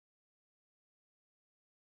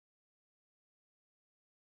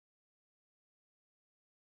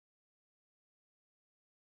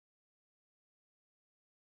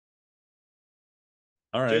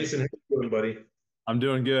All right. Jason, how you doing, buddy? I'm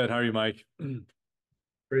doing good. How are you, Mike?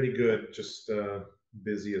 Pretty good. Just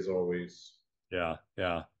busy as always. Yeah,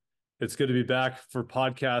 yeah. It's good to be back for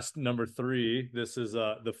podcast number three. This is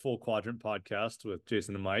the full Quadrant podcast with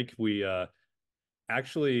Jason and Mike. We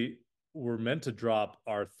actually were meant to drop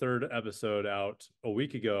our third episode out a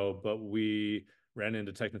week ago, but we ran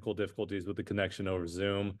into technical difficulties with the connection over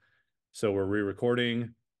Zoom. So we're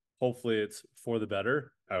re-recording. Hopefully it's for the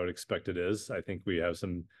better. I would expect it is. I think we have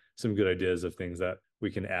some good ideas of things that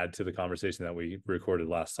we can add to the conversation that we recorded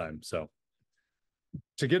last time. So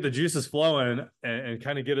to get the juices flowing and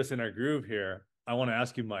kind of get us in our groove here, I want to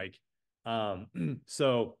ask you, Mike.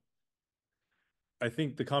 So I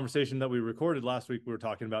think the conversation that we recorded last week, we were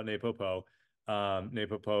talking about NePoPo.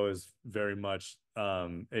 NePoPo is very much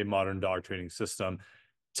a modern dog training system.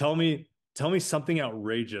 Tell me something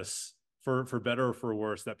outrageous for better or for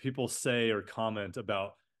worse that people say or comment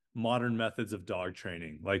about modern methods of dog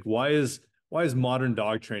training. Like why is modern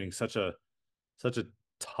dog training such a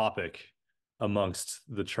topic amongst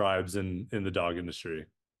the tribes in the dog industry?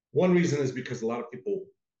 One reason is because a lot of people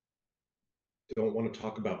don't want to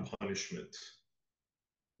talk about punishment,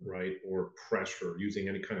 right? Or pressure, using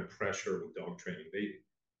any kind of pressure with dog training.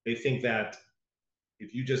 They think that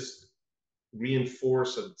if you just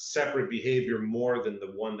reinforce a separate behavior more than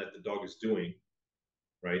the one that the dog is doing,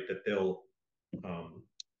 right, that um,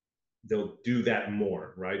 they'll do that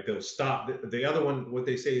more, right? They'll stop. The other one, what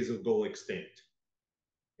they say is it'll go extinct,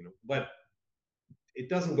 but it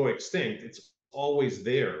doesn't go extinct. It's always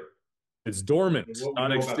there. It's And dormant, what we not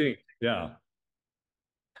know about extinct. Yeah.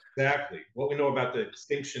 exactly what we know about the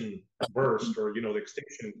extinction burst, or the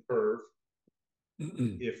extinction curve,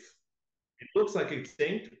 if it looks like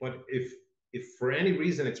extinct, but if for any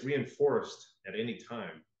reason it's reinforced at any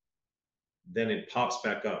time, then it pops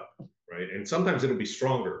back up, right? And sometimes it'll be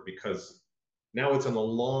stronger because now it's on a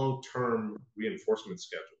long-term reinforcement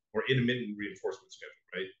schedule or intermittent reinforcement schedule,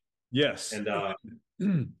 right? Yes. And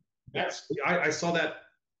I saw that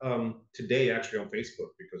today actually on Facebook,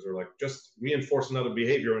 because they're like, just reinforce another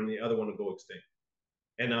behavior and the other one will go extinct.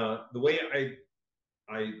 And the way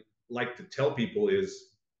I like to tell people is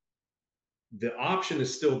the option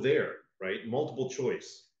is still there, right? Multiple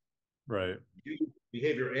choice. Right. Do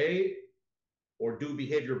behavior A or do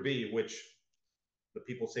behavior B, which the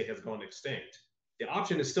people say has gone extinct. The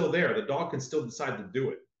option is still there. The dog can still decide to do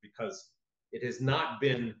it because it has not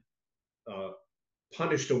been uh,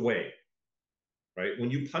 punished away, right?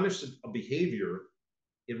 When you punish a behavior,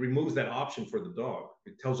 it removes that option for the dog.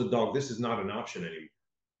 It tells the dog this is not an option anymore,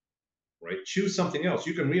 right? Choose something else.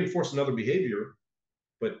 You can reinforce another behavior,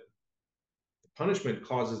 but the punishment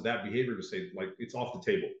causes that behavior to say, like, it's off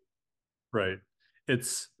the table. Right.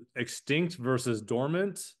 It's extinct versus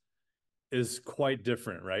dormant is quite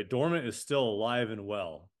different, right? Dormant is still alive and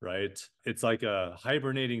well, right? It's like a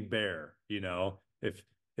hibernating bear, you know.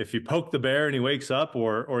 If you poke the bear and he wakes up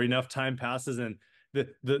or enough time passes and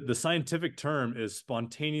the scientific term is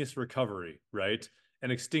spontaneous recovery, right?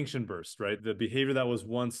 An extinction burst, right? The behavior that was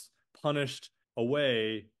once punished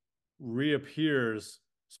away reappears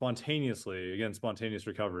spontaneously, again, spontaneous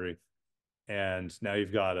recovery. And now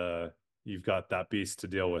you've got that beast to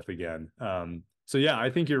deal with again. So yeah, I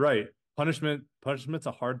think you're right. Punishment's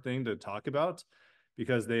a hard thing to talk about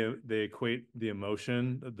because they equate the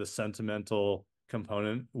emotion, the sentimental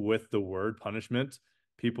component with the word punishment.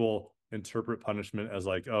 People interpret punishment as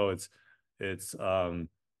like, oh, it's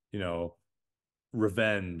you know,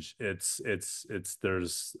 revenge. It's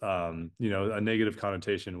there's a negative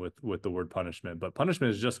connotation with the word punishment. But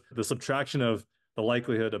punishment is just the subtraction of the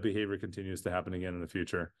likelihood a behavior continues to happen again in the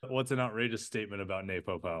future. What's an outrageous statement about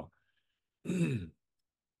NePoPo?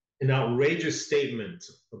 An outrageous statement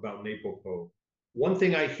about NePoPo. One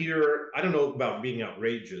thing I hear, I don't know about being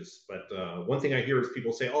outrageous, but one thing I hear is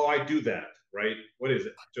people say, "Oh, I do that," right? What is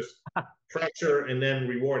it? Just pressure and then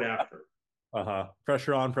reward after, Uh-huh.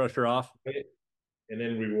 Pressure on, pressure off. right? And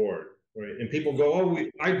then reward, right? And people go, "Oh,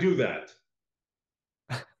 I do that,"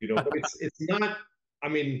 but it's not. I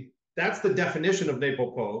mean, that's the definition of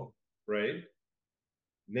NePoPo, right?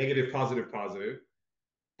 Negative, positive, positive.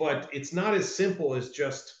 But it's not as simple as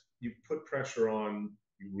just you put pressure on,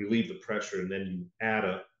 you relieve the pressure, and then you add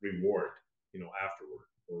a reward, afterward.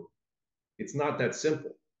 Or it's not that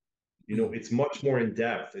simple. It's much more in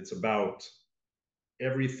depth. It's about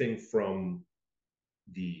everything from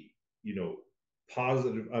the, you know,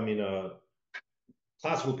 positive,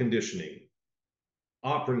 classical conditioning,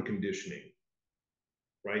 operant conditioning,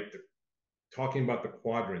 right? Talking about the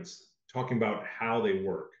quadrants, talking about how they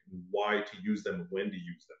work, why to use them, when to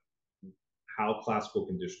use them, how classical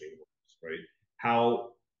conditioning works, right? How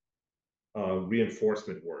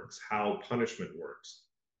reinforcement works, how punishment works,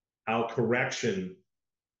 how correction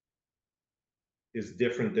is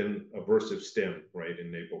different than aversive stim, right?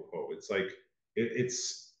 In NePoPo, it's like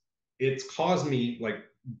it's caused me like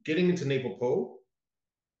getting into NePoPo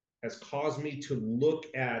has caused me to look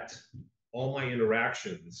at all my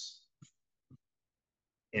interactions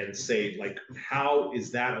and say like, how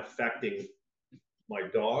is that affecting my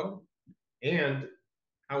dog, and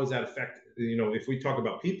how is that affect? You know, if we talk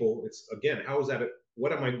about people, it's again, how is that?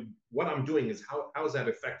 What I'm doing is how is that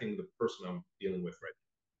affecting the person I'm dealing with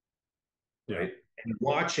Yeah. right? And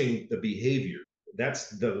watching the behavior. That's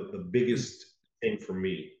the biggest thing for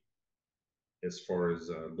me as far as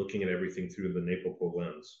looking at everything through the NaPoPo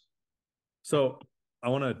lens. So I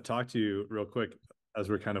want to talk to you real quick as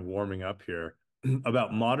we're kind of warming up here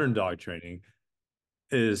about modern dog training.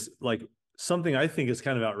 Is like something I think is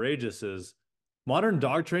kind of outrageous is modern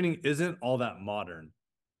dog training isn't all that modern,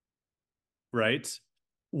 right?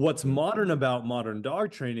 What's Mm-hmm. modern about modern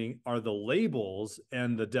dog training are the labels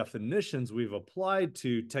and the definitions we've applied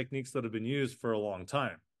to techniques that have been used for a long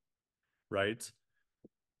time, right?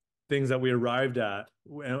 Things that we arrived at,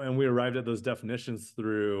 and we arrived at those definitions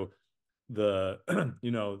through the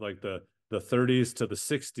like the 30s to the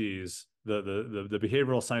 60s, the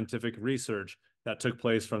behavioral scientific research that took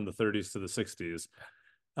place from the 30s to the 60s,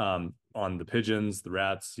 on the pigeons, the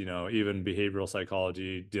rats, even behavioral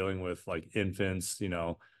psychology dealing with like infants,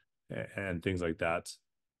 and things like that.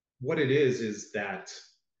 What it is that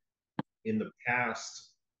in the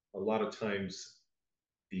past, a lot of times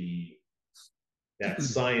the that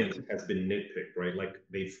science has been nitpicked, right? Like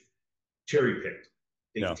they've cherry picked.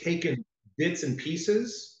 They've Yeah, taken bits and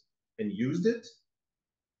pieces and used it,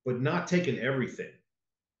 but not taken everything.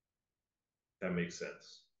 If that makes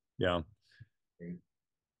sense. yeah. And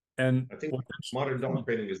And I think what, modern dog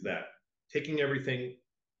training is that taking everything,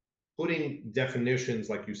 putting definitions,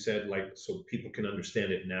 like you said, like so people can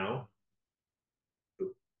understand it now,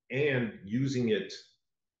 and using it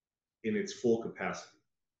in its full capacity,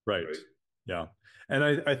 right. right? Yeah. And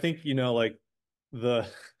I think, like the,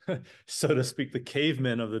 so to speak, the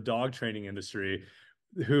cavemen of the dog training industry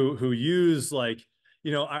who use like,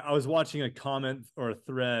 I was watching a comment or a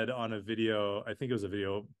thread on a video. I think it was a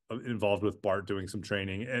video involved with Bart doing some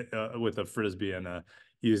training with a frisbee and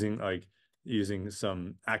using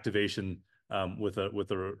some activation with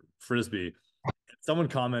a frisbee. Someone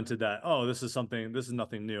commented that, oh, this is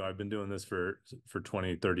nothing new. I've been doing this for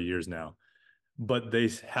 20, 30 years now. But they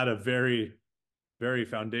had a very, very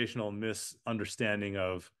foundational misunderstanding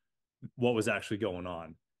of what was actually going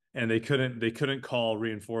on. And they couldn't call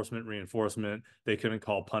reinforcement reinforcement. They couldn't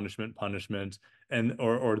call punishment punishment, and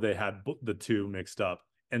or they had the two mixed up.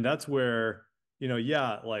 And that's where,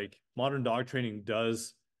 yeah, like modern dog training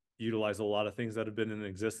does utilize a lot of things that have been in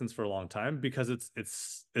existence for a long time because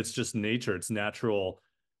it's just nature, it's natural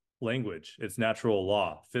language, it's natural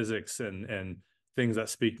law, physics, and things that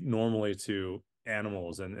speak normally to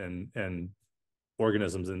animals and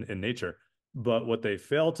organisms in nature. But what they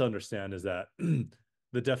fail to understand is that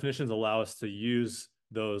the definitions allow us to use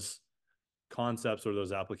those concepts or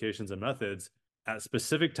those applications and methods at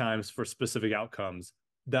specific times for specific outcomes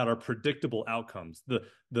that are predictable outcomes.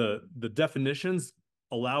 The definitions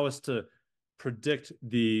allow us to predict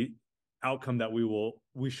the outcome that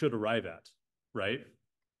we should arrive at, right?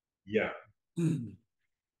 Yeah.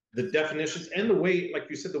 The definitions and the way, like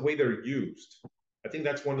you said, the way they're used. I think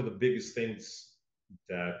that's one of the biggest things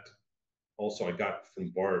that also I got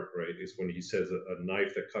from Bart, right, is when he says a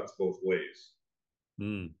knife that cuts both ways.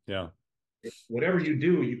 Yeah. Whatever you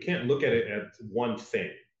do, you can't look at it as one thing.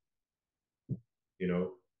 You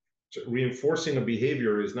know, so reinforcing a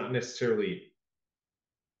behavior is not necessarily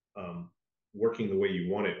um, working the way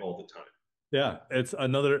you want it all the time. Yeah, it's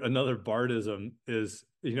another Bardism is,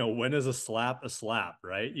 when is a slap,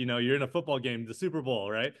 right? You're in a football game, the Super Bowl,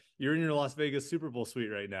 right? You're in your Las Vegas Super Bowl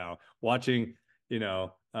suite right now, watching,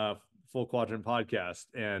 full Quadrant podcast,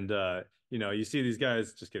 and you see these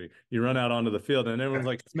guys, just kidding. You run out onto the field and everyone's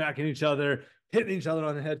like smacking each other, hitting each other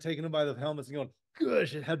on the head, taking them by the helmets and going,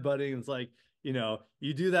 gosh, headbutting. And it's like,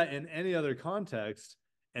 you do that in any other context,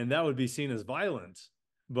 and that would be seen as violent.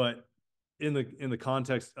 But in the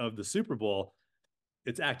context of the Super Bowl,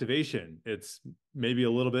 it's activation. It's maybe a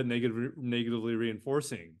little bit negatively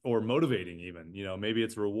reinforcing or motivating even. Maybe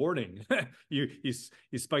it's rewarding. You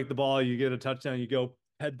spike the ball, you get a touchdown, you go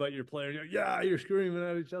headbutt your player, you're screaming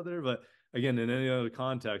at each other. But again, in any other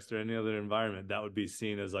context or any other environment, that would be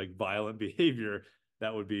seen as like violent behavior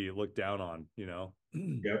that would be looked down on. Yeah.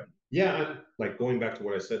 Yeah. And like going back to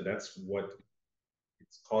what I said, that's what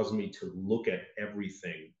it's caused me to look at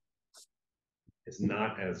everything is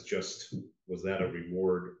not as just, was that a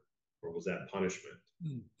reward or was that punishment,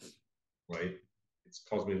 right? It's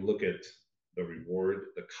caused me to look at the reward,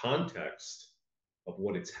 the context of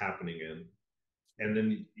what it's happening in. And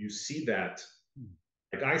then you see that,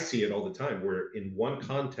 like I see it all the time, where in one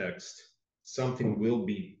context, something will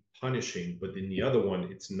be punishing, but in the other one,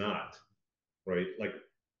 it's not, right? Like,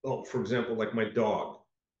 oh, for example, like my dog,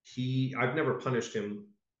 I've never punished him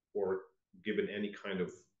or given any kind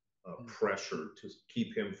of pressure to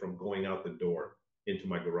keep him from going out the door into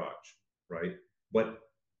my garage, right? But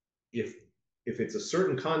if if it's a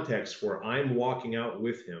certain context where I'm walking out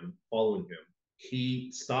with him, following him,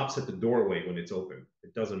 he stops at the doorway when it's open.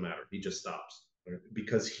 It doesn't matter. He just stops, right?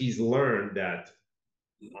 Because he's learned that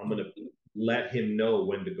I'm going to let him know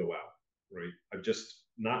when to go out, right? I've just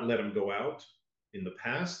not let him go out in the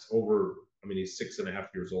past over, I mean, he's 6.5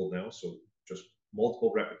 years old now. So just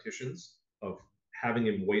multiple repetitions of having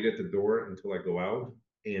him wait at the door until I go out.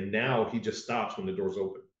 And now he just stops when the door's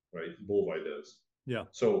open, right? Bullseye does. Yeah.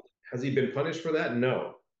 So has he been punished for that?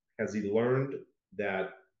 No. Has he learned that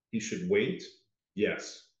he should wait?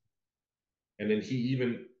 Yes. And then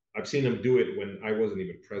I've seen him do it when I wasn't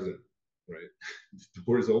even present, right? The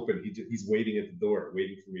door is open. He's waiting at the door,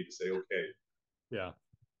 waiting for me to say, okay. Yeah.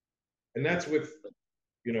 And that's with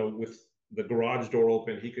the garage door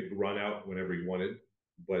open, he could run out whenever he wanted,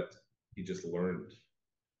 but he just learned.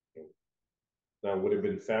 Now, would it have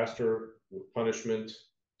been faster with punishment?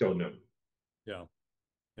 Don't know. Yeah.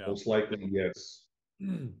 Yeah. Most likely, yes.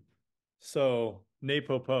 So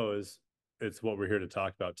NePoPo it's what we're here to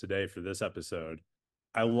talk about today for this episode.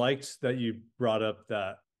 I liked that you brought up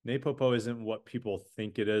that NePoPo isn't what people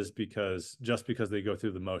think it is because they go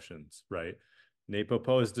through the motions, right?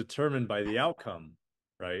 NePoPo is determined by the outcome,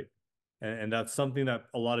 right? And that's something that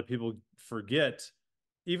a lot of people forget.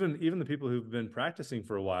 Even the people who've been practicing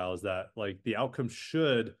for a while, is that like the outcome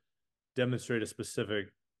should demonstrate a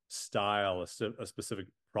specific style, a specific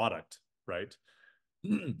product, right?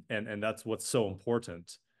 And that's what's so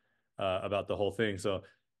important about the whole thing. So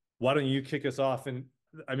why don't you kick us off? And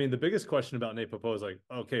I mean, the biggest question about NePoPo is like,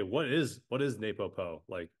 okay, what is NePoPo?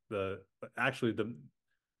 Like the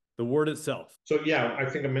word itself. So yeah, I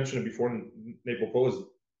think I mentioned it before. NePoPo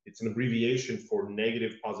it's an abbreviation for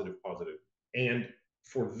negative, positive, positive. And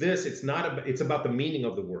for this, it's about the meaning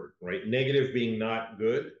of the word, right? Negative being not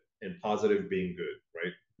good and positive being good,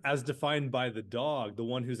 right? As defined by the dog, the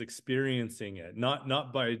one who's experiencing it, not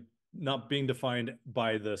being defined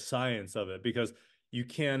by the science of it, because you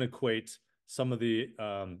can equate some of the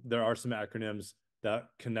there are some acronyms that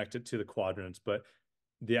connect it to the quadrants, but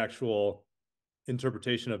the actual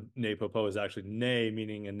interpretation of NePoPo is actually ne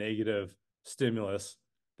meaning a negative stimulus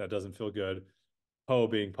that doesn't feel good, po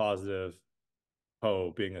being positive,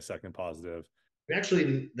 po being a second positive.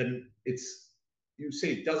 Actually, then you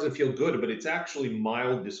say it doesn't feel good, but it's actually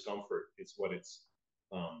mild discomfort. It's what it's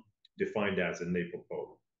defined as in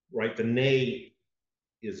NePoPo, right? The ne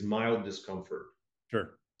is mild discomfort.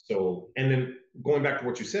 Sure. So, and then going back to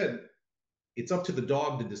what you said, it's up to the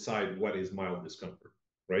dog to decide what is mild discomfort,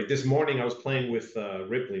 right? This morning I was playing with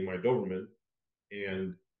Ripley, my Doberman,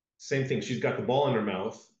 and same thing. She's got the ball in her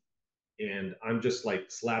mouth, and I'm just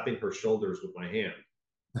like slapping her shoulders with my hand.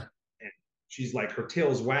 And she's like, her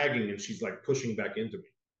tail's wagging and she's like pushing back into me,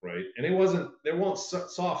 right? And there weren't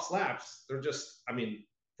soft slaps. They're just, I mean,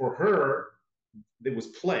 for her, it was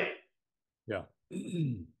play. Yeah.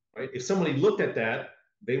 Right? If somebody looked at that,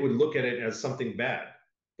 they would look at it as something bad.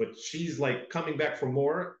 But she's like coming back for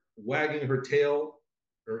more, wagging her tail,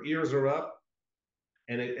 her ears are up,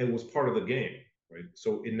 and it was part of the game, right?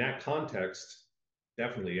 So in that context,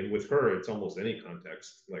 definitely, and with her, it's almost any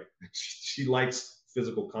context. Like she likes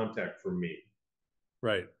physical contact from me,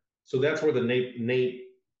 right? So that's where the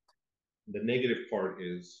negative part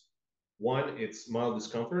is. One, it's mild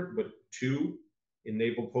discomfort, but two, in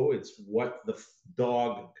NePoPo, it's what the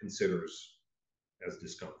dog considers as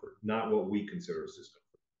discomfort, not what we consider as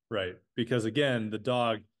discomfort. Right. Because again, the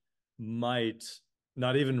dog might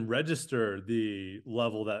not even register the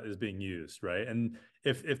level that is being used, right? And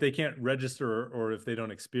if they can't register or if they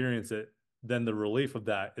don't experience it, then the relief of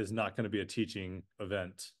that is not going to be a teaching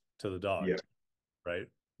event to the dog. Yeah. Right.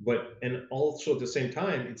 But and also at the same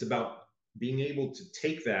time, it's about being able to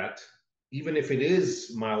take that, even if it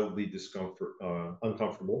is mildly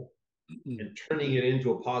uncomfortable, and turning it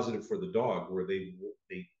into a positive for the dog, where they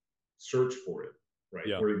search for it, right?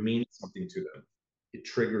 Yeah. Where it means something to them, it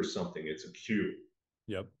triggers something. It's a cue.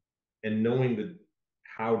 Yep. And knowing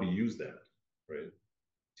how to use that, right,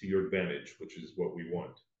 to your advantage, which is what we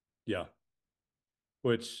want. Yeah.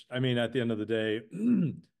 Which, I mean, at the end of the day,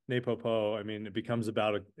 NePoPo, I mean, it becomes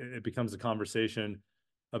a conversation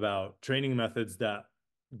about training methods that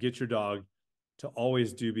get your dog to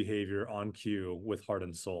always do behavior on cue with heart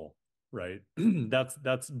and soul, right?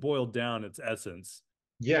 That's boiled down its essence.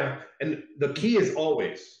 Yeah, and the key is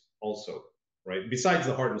always also, right? Besides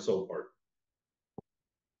the heart and soul part,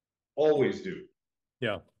 always do.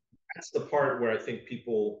 Yeah, That's the part where I think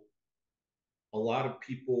a lot of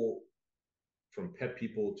people, from pet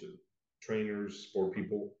people to trainers, sport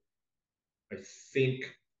people, I think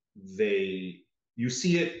you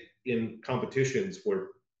see it in competitions where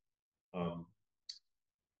um,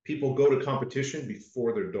 people go to competition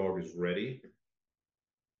before their dog is ready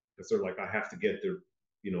because they're like, I have to get their,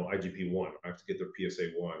 IGP 1, I have to get their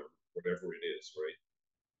PSA 1, or whatever it is, right?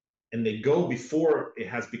 And they go before it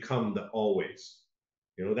has become the always.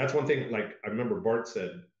 That's one thing. Like I remember Bart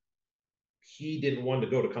said, he didn't want to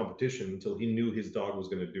go to competition until he knew his dog was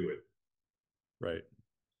going to do it. right.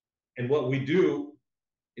 And what we do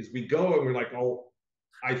is we go and we're like, oh,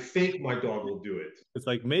 I think my dog will do it, It's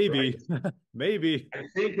like right? maybe, maybe. I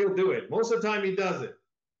think he'll do it. Most of the time he does it.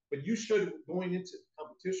 But you should, going into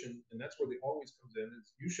competition, and that's where the always comes in,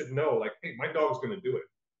 is you should know, like, hey, my dog's going to do it.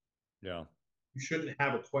 Yeah, You shouldn't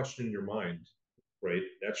have a question in your mind, right?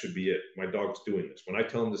 That should be it. My dog's doing this. When I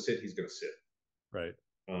tell him to sit, he's going to sit. right.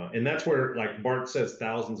 And that's where, like Bart says,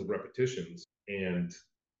 thousands of repetitions. And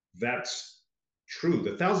that's true.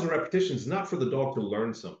 The thousands of repetitions is not for the dog to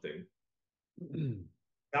learn something.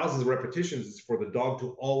 Thousands of repetitions is for the dog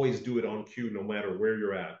to always do it on cue, no matter where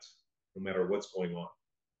you're at, no matter what's going on.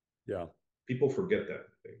 Yeah. People forget that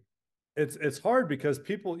thing. It's hard because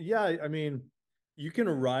people, yeah, I mean, you can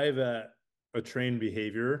arrive at a trained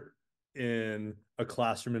behavior in a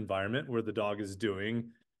classroom environment where the dog is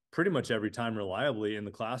doing pretty much every time reliably in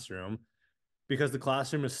the classroom because the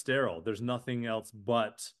classroom is sterile. There's nothing else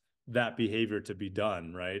but that behavior to be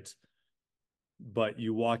done, right? But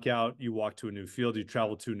you walk out, you walk to a new field, you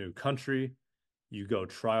travel to a new country, you go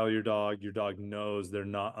trial your dog knows they're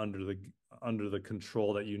not under the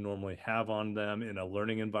control that you normally have on them in a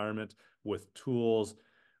learning environment with tools,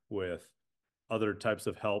 with other types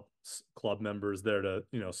of help, club members there to,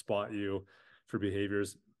 spot you for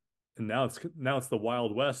behaviors. And now it's the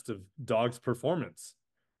wild west of dogs performance,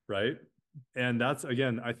 right? And that's,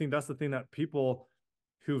 again, I think that's the thing that people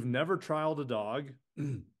who've never trialed a dog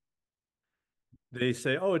they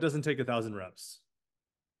say, oh, it doesn't take 1,000 reps.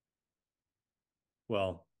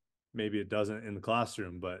 Well, maybe it doesn't in the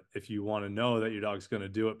classroom, but if you want to know that your dog's going to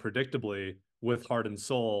do it predictably with heart and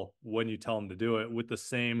soul when you tell them to do it with the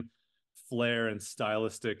same flair and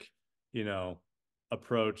stylistic, you know,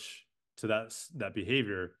 approach to that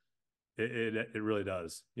behavior, it really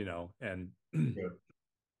does, and Yeah.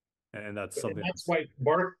 and that's And something that's that's why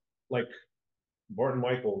like Bart and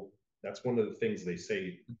Michael, that's one of the things they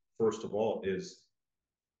say, first of all, is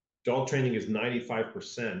dog training is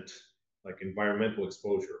 95% like environmental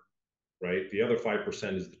exposure, right? The other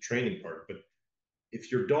 5% is the training part. But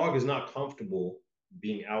if your dog is not comfortable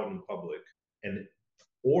being out in public and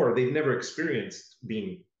or they've never experienced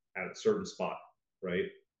being at a certain spot, right?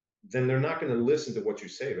 Then they're not going to listen to what you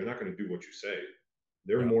say. They're not going to do what you say.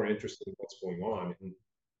 They're yeah, more interested in what's going on and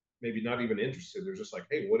maybe not even interested. They're just like,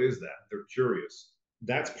 hey, what is that? They're curious.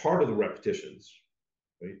 That's part of the repetitions,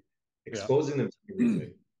 right? yeah. Exposing them to everything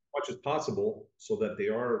as much as possible so that they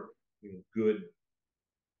are good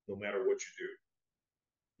no matter what you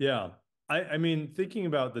do. Yeah. I mean, thinking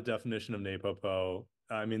about the definition of NePoPo,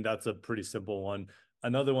 I mean, that's a pretty simple one.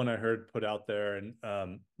 Another one I heard put out there and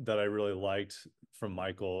that I really liked from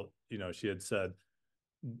Michael, she had said,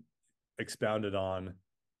 expounded on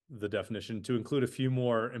the definition to include a few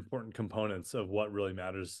more important components of what really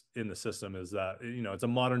matters in the system is that, it's a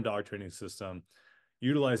modern dog training system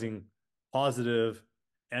utilizing positive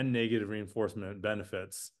and negative reinforcement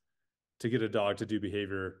benefits to get a dog to do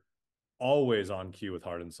behavior always on cue with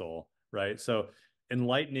heart and soul, right? So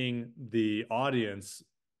enlightening the audience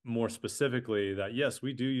more specifically that yes,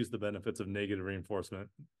 we do use the benefits of negative reinforcement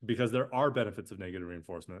because there are benefits of negative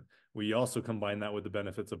reinforcement. We also combine that with the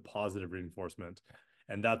benefits of positive reinforcement.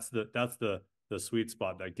 And that's the sweet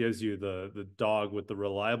spot that gives you the dog with the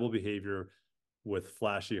reliable behavior with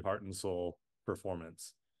flashy heart and soul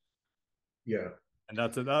performance. Yeah. And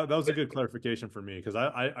that was a good clarification for me because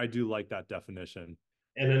I do like that definition.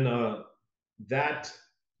 And then that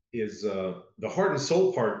is the heart and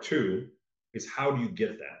soul part too, is how do you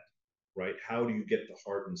get that, right? How do you get the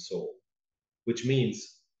heart and soul? Which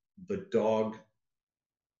means the dog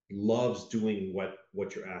loves doing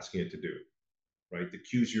what you're asking it to do, right? The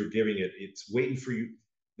cues you're giving it, it's waiting for you.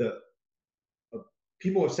 The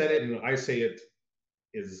people have said it, and I say it,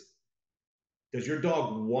 is Does your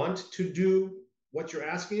dog want to do what you're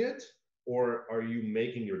asking it, or are you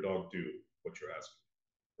making your dog do what you're asking?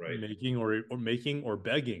 Right? Making or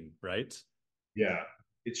begging, right? Yeah.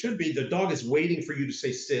 It should be the dog is waiting for you to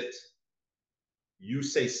say sit. You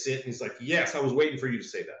say sit, and he's like, "Yes, I was waiting for you to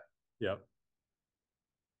say that." Yep.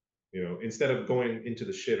 Instead of going into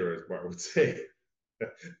the shitter, as Bart would say,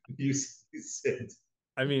 you sit.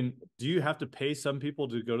 I mean, do you have to pay some people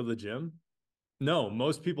to go to the gym? No,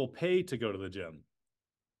 most people pay to go to the gym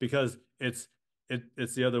because it's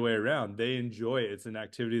the other way around. They enjoy it. It's an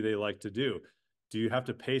activity they like to do. Do you have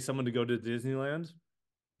to pay someone to go to Disneyland?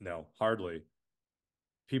 No, hardly.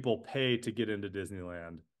 People pay to get into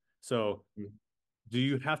Disneyland. So do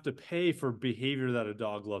you have to pay for behavior that a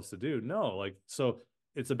dog loves to do? No, so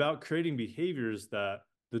it's about creating behaviors that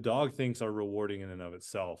the dog thinks are rewarding in and of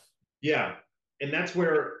itself. Yeah. And that's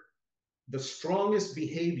where the strongest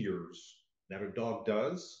behaviors that a dog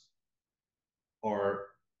does are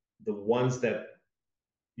the ones that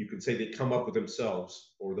you can say they come up with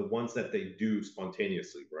themselves, or the ones that they do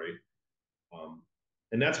spontaneously, right? Um,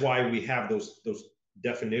 and that's why we have those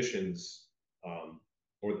definitions,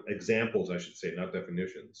 or examples, I should say, not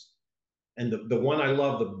definitions. And the one I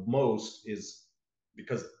love the most is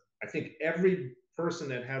because I think every person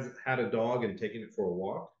that has had a dog and taken it for a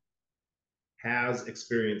walk has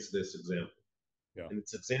experienced this example. Yeah. And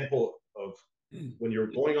it's an example of when you're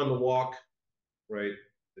going on the walk, right?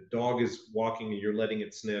 The dog is walking and you're letting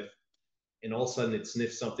it sniff, and all of a sudden it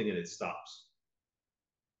sniffs something and it stops.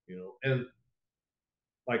 And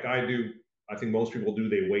like I do, I think most people do,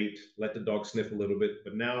 they wait, let the dog sniff a little bit,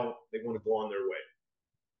 but now they want to go on their way.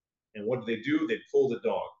 And what do? They pull the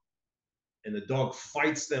dog, and the dog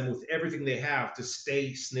fights them with everything they have to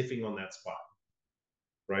stay sniffing on that spot,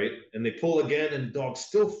 right? And they pull again, and the dog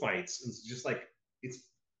still fights. It's just like it's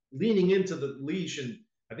leaning into the leash. And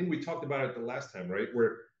I think we talked about it the last time, right?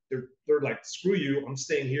 Where they're like, "Screw you! I'm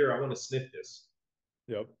staying here. I want to sniff this."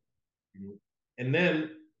 Yep. And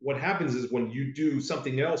then what happens is when you do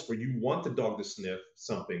something else where you want the dog to sniff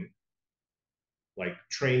something, like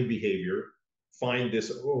trained behavior, find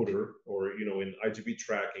this odor, or in IGB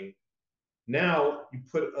tracking. Now you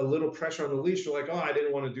put a little pressure on the leash. You're like, oh, I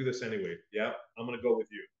didn't want to do this anyway. Yeah, I'm going to go with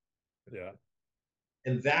you. Yeah.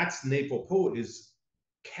 And that's NePoPo, is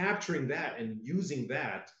capturing that and using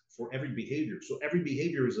that for every behavior. So every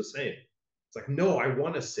behavior is the same. It's like, no, I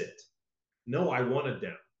want to sit. No, I want to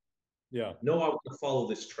down. Yeah. No, I want to follow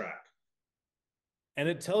this track. And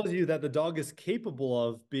it tells you that the dog is capable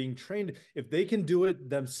of being trained. If they can do it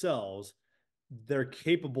themselves, they're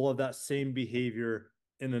capable of that same behavior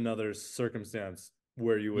in another circumstance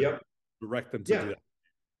where you would Yep. direct them to do Yeah. that.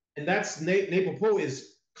 And that's NePoPo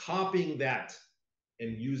is copying that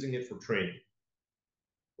and using it for training,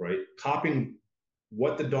 right? Copying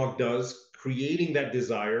what the dog does, creating that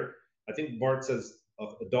desire. I think Bart says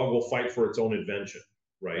a dog will fight for its own invention,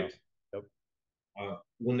 Yeah. right? Yep.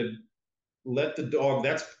 When the let the dog,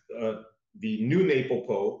 that's the new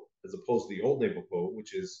NePoPo as opposed to the old NePoPo,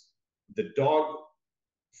 which is the dog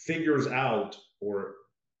figures out or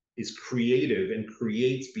is creative and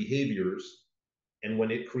creates behaviors. And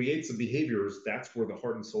when it creates the behaviors, that's where the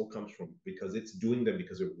heart and soul comes from, because it's doing them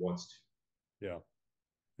because it wants to. Yeah.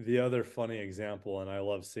 The other funny example, and I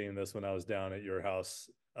love seeing this when I was down at your house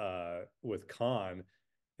with Khan,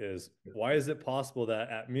 is why is it possible that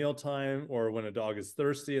at mealtime or when a dog is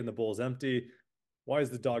thirsty and the bowl is empty, why is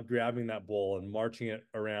the dog grabbing that bowl and marching it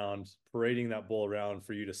around, parading that bowl around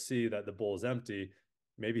for you to see that the bowl is empty?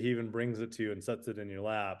 Maybe he even brings it to you and sets it in your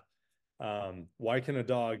lap. Why can a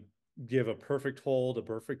dog give a perfect hold, a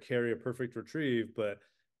perfect carry, a perfect retrieve, but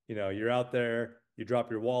you're out there, you drop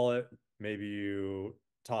your wallet, maybe you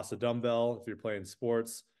toss a dumbbell if you're playing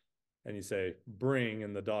sports, and you say bring,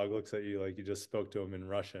 and the dog looks at you like you just spoke to him in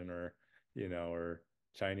Russian or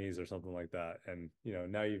Chinese or something like that. And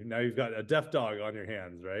now you've got a deaf dog on your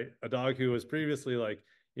hands, right? A dog who was previously like,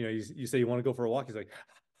 you say you want to go for a walk, he's like,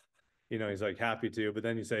 he's like happy to, but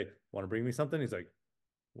then you say, want to bring me something? He's like,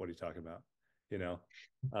 what are you talking about? You know?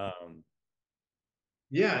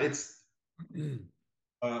 Yeah, it's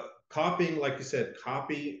copying, like you said,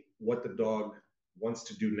 copy what the dog wants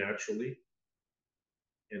to do naturally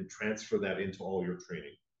and transfer that into all your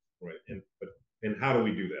training, right? And how do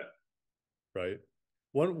we do that? Right.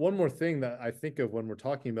 One more thing that I think of when we're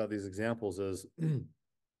talking about these examples is, and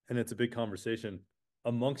it's a big conversation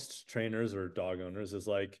amongst trainers or dog owners, is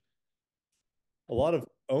like a lot of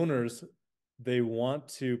owners, they want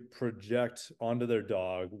to project onto their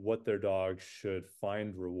dog what their dog should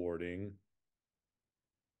find rewarding.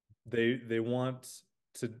 They want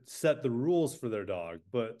to set the rules for their dog,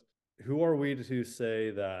 but who are we to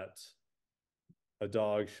say that a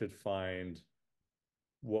dog should find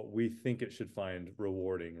what we think it should find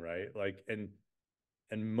rewarding, right? Like, and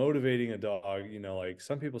motivating a dog, like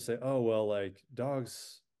some people say, oh, well, like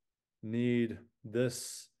dogs need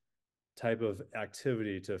this type of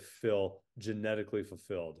activity to feel genetically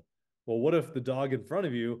fulfilled. Well, what if the dog in front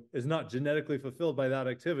of you is not genetically fulfilled by that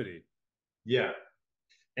activity? Yeah,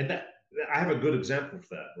 and that I have a good example of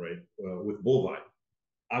that, right? With Bullvine,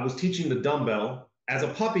 I was teaching the dumbbell. As a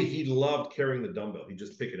puppy, he loved carrying the dumbbell. He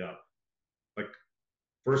just pick it up. Like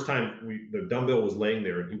first time the dumbbell was laying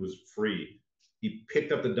there and he was free, he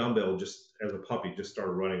picked up the dumbbell just as a puppy, just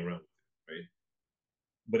started running around, right?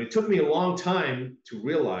 But it took me a long time to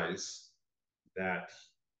realize that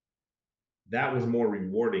that was more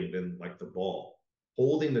rewarding than like the ball.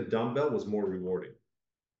 Holding the dumbbell was more rewarding,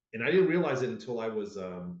 and I didn't realize it until at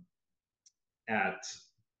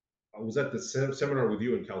I was at the seminar with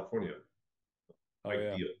you in California, Oh Mike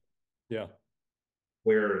yeah. Deal, Yeah.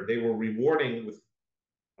 where they were rewarding with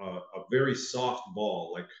a very soft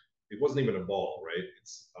ball. Like it wasn't even a ball, right?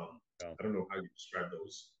 Yeah. I don't know how you describe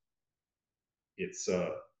those. It's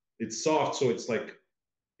it's soft, so it's like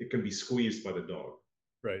it can be squeezed by the dog.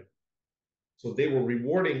 Right. So they were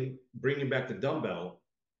rewarding bringing back the dumbbell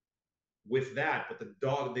with that, but the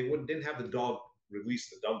dog they wouldn't didn't have the dog release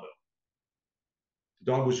the dumbbell.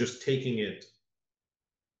 The dog was just taking it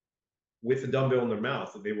with the dumbbell in their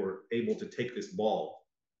mouth. That they were able to take this ball,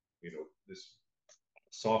 this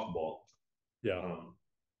softball, Yeah. um,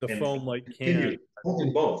 The and foam like can. continue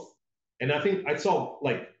holding both. And I think I saw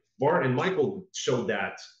like Bart and Michael showed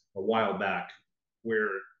that a while back, where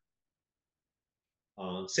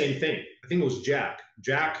same thing. I think it was Jack.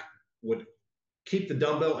 Jack would keep the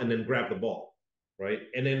dumbbell and then grab the ball, right?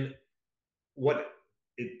 And then what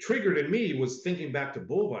it triggered in me was thinking back to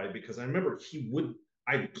Bullvine because I remember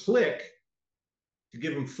I'd click to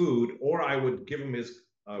give him food, or I would give him his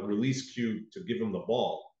release cue to give him the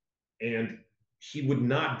ball, and he would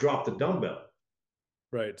not drop the dumbbell.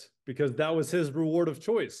 Right. Because that was his reward of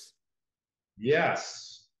choice.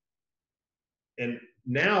 Yes, and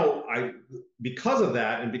now because of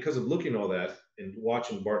that, and because of looking at all that and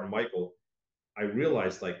watching Bart and Michael, I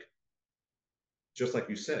realized like just like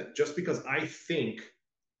you said, just because I think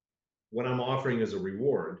what I'm offering as a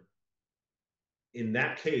reward, in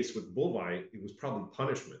that case with Bullvine, it was probably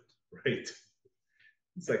punishment, right?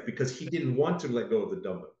 It's like because he didn't want to let go of the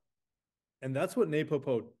dumbbell. And that's what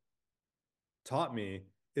NePoPo taught me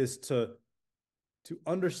is to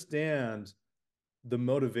understand the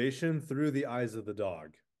motivation through the eyes of the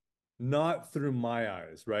dog, not through my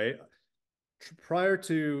eyes, right? Prior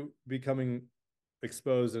to becoming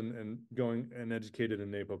exposed and going and educated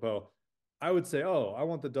in NePoPo, I would say, oh, I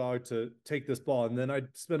want the dog to take this ball. And then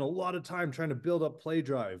I'd spend a lot of time trying to build up play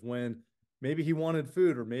drive when maybe he wanted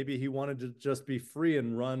food or maybe he wanted to just be free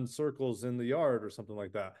and run circles in the yard or something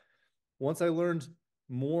like that. Once I learned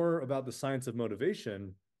more about the science of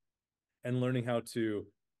motivation and learning how to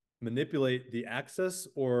manipulate the access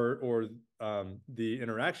or the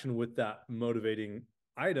interaction with that motivating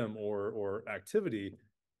item or activity,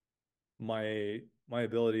 my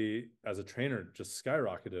ability as a trainer just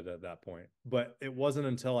skyrocketed at that point. But it wasn't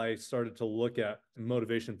until I started to look at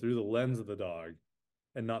motivation through the lens of the dog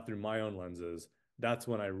and not through my own lenses, that's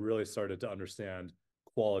when I really started to understand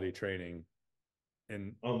quality training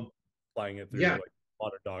and Um, applying it through yeah,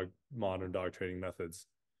 like modern dog training methods.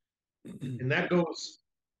 and that goes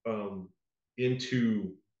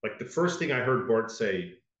into like the first thing I heard Bart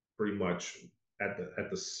say pretty much at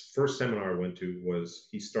the first seminar I went to was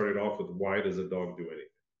he started off with why does a dog do anything?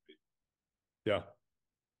 Yeah.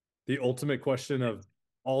 The ultimate question of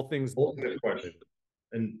all things. Ultimate question.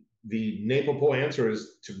 And the NAPOPO answer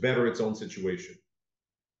is to better its own situation.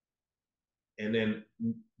 And then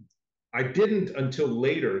I didn't until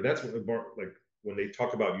later. That's what like when they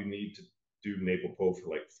talk about you need to do NAPOPO for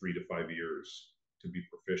like 3 to 5 years to be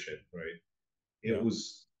proficient, right? It Yeah.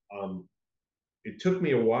 was it took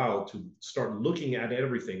me a while to start looking at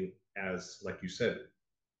everything as, like you said,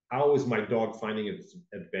 how is my dog finding its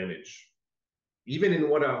advantage, even in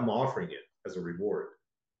what I'm offering it as a reward,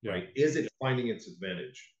 Yeah. right? Is it finding its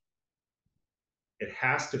advantage? It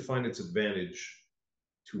has to find its advantage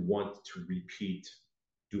to want to repeat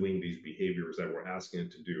doing these behaviors that we're asking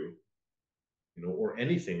it to do, or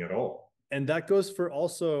anything at all. And that goes for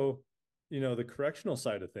also, the correctional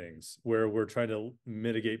side of things where we're trying to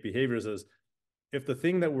mitigate behaviors as if the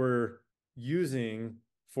thing that we're using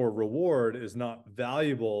for reward is not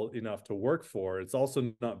valuable enough to work for, it's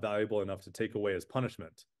also not valuable enough to take away as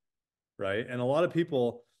punishment, right? And a lot of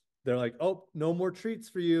people they're like, oh, no more treats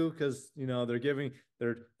for you because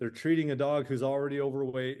they're treating a dog who's already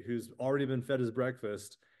overweight, who's already been fed his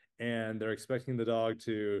breakfast, and they're expecting the dog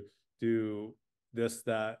to do this,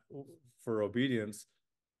 that for obedience.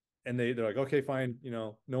 And they're like, okay, fine,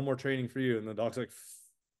 no more training for you. And the dog's like,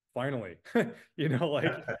 finally, like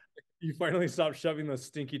you finally stopped shoving those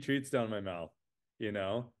stinky treats down my mouth,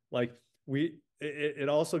 like it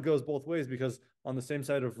also goes both ways because on the same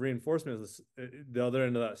side of reinforcement is the other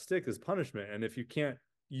end of that stick is punishment. And if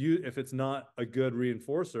it's not a good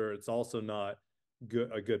reinforcer, it's also not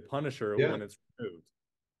a good punisher Yeah. when it's removed.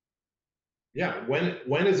 Yeah.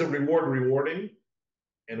 When is a reward rewarding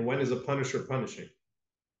and when is a punisher punishing?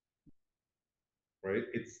 Right?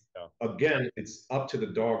 Yeah. It's up to the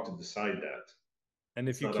dog to decide that. And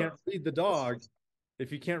It's not up if you can't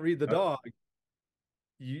read the to dog,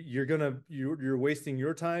 you're wasting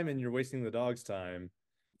your time and you're wasting the dog's time,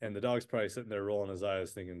 and the dog's probably sitting there rolling his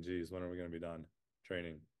eyes thinking, geez, when are we going to be done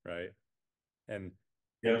training, right? and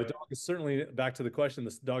and Yeah. the dog is certainly, back to the question,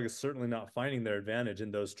 this dog is certainly not finding their advantage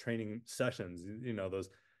in those training sessions, those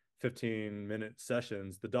 15-minute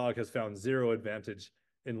sessions. The dog has found zero advantage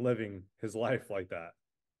in living his life like that.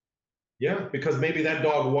 Yeah. Because maybe that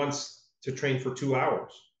dog wants to train for 2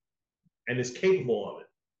 hours and is capable of it.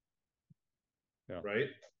 Yeah. Right.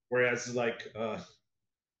 Whereas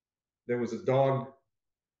there was a dog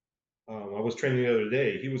I was training the other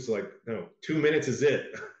day. He was like, no, 2 minutes is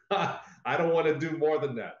it. I don't want to do more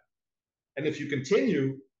than that. And if you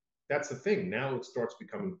continue, that's the thing. Now it starts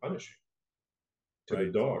becoming punishing to the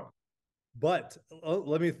Right. dog. But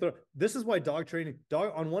let me throw, this is why dog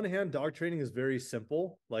on one hand, dog training is very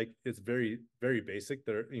simple. Like it's very, very basic.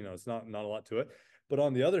 It's not a lot to it. But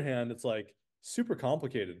on the other hand, it's like super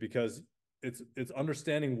complicated because it's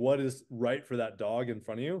understanding what is right for that dog in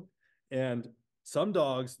front of you. And some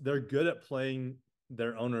dogs, they're good at playing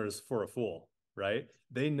their owners for a fool, right?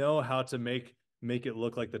 They know how to make it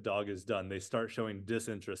look like the dog is done. They start showing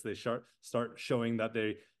disinterest. They start showing that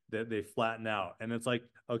they flatten out. And it's like,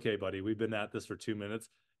 okay, buddy, we've been at this for 2 minutes.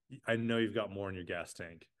 I know you've got more in your gas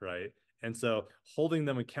tank, right? And so holding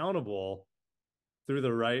them accountable through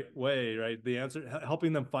the right way, right? The answer,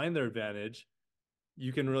 helping them find their advantage,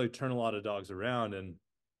 you can really turn a lot of dogs around. And,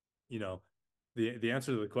 you know, the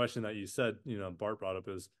answer to the question that you said, Bart brought up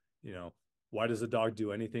is, why does a dog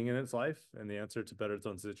do anything in its life? And the answer, to better its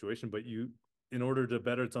own situation. But in order to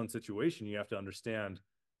better its own situation, you have to understand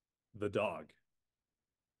the dog.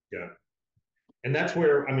 Yeah. And that's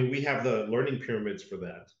where, I mean, we have the learning pyramids for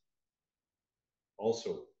that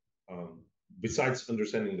also. Um, Besides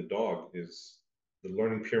understanding the dog, is the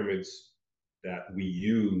learning pyramids that we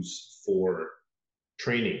use for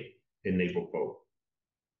training in NePoPo.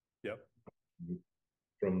 Yep.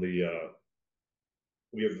 From we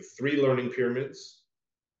have the three learning pyramids,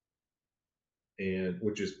 and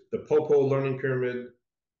which is the Popo learning pyramid,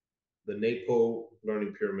 the NePo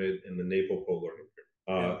learning pyramid, and the NePoPo learning pyramid.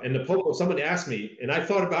 Yeah. And the Popo, somebody asked me, and I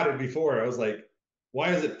thought about it before. I was like, why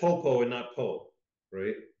is it Popo and not Po?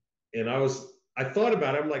 Right? And I thought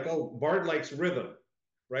about it. I'm like, oh, Bart likes rhythm,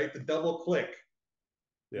 right? The double click.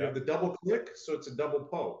 You Yeah. have the double click, so it's a double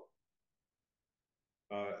Po.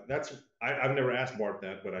 I've never asked Bart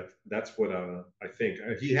that, but that's what I think.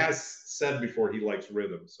 He has said before he likes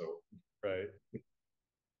rhythm. So, Right.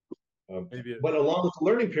 Maybe but along with the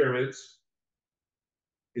learning pyramids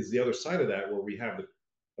is the other side of that, where we have the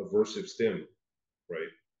aversive stim, right?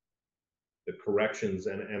 The corrections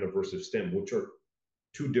and aversive stim, which are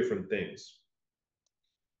two different things.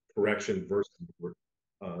 right. Correction versus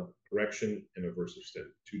correction and aversive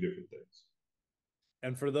stim, two different things.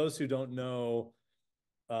 And for those who don't know,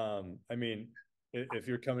 I mean, if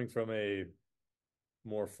you're coming from a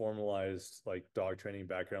more formalized like dog training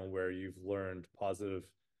background where you've learned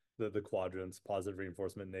the quadrants, positive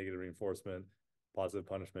reinforcement, negative reinforcement, positive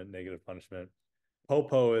punishment, negative punishment,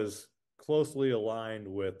 Popo is closely aligned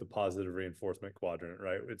with the positive reinforcement quadrant,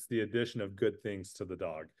 right? It's the addition of good things to the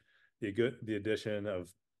dog, the addition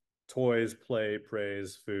of toys, play,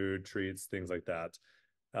 praise, food, treats, things like that.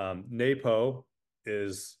 NAPO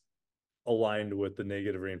is aligned with the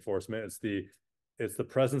negative reinforcement. It's the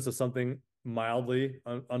presence of something mildly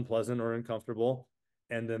unpleasant or uncomfortable,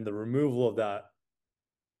 and then the removal of that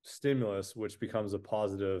stimulus, which becomes a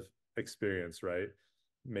positive experience, right?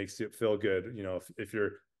 Makes it feel good. If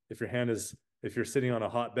you're sitting on a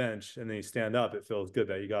hot bench and then you stand up, it feels good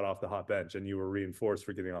that you got off the hot bench and you were reinforced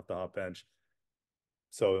for getting off the hot bench.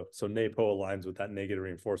 So NAPO aligns with that negative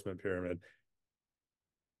reinforcement pyramid.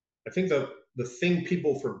 I think the thing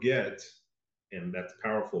people forget, and that's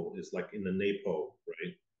powerful, is like in the NAPO,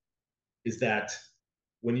 right? Is that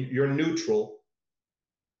when you're neutral,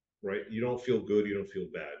 right? You don't feel good, you don't feel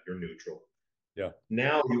bad, you're neutral. Yeah.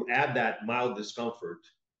 Now you add that mild discomfort,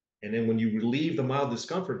 and then when you relieve the mild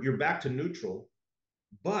discomfort, you're back to neutral,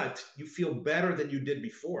 but you feel better than you did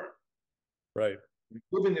before. Right.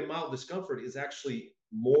 Removing the mild discomfort is actually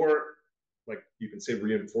more, like you can say,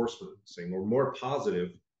 reinforcement, saying, or more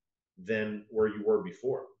positive than where you were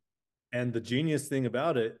before. And the genius thing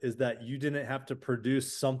about it is that you didn't have to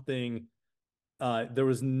produce something, there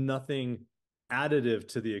was nothing additive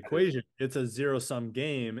to the equation. It's a zero sum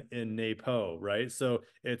game in NePo, right? So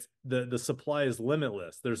it's the supply is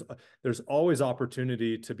limitless. There's always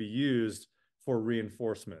opportunity to be used for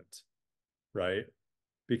reinforcement, right?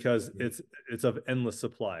 Because it's of endless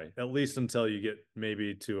supply, at least until you get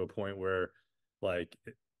maybe to a point where, like,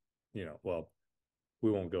 well,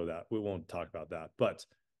 we won't talk about that, but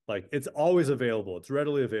like it's always available, it's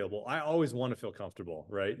readily available. I always want to feel comfortable,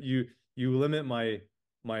 right? You limit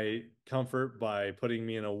my comfort by putting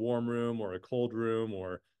me in a warm room or a cold room,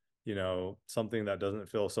 or something that doesn't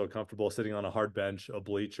feel so comfortable, sitting on a hard bench, a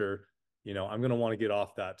bleacher. I'm going to want to get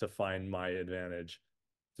off that to find my advantage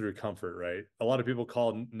through comfort, right? A lot of people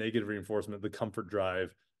call negative reinforcement the comfort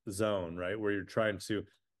drive zone, right? Where you're trying to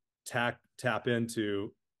tap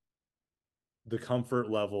into the comfort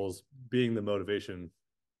levels being the motivation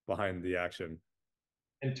behind the action.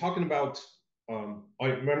 And talking about, I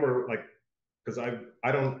remember like, because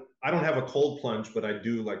I don't have a cold plunge, but I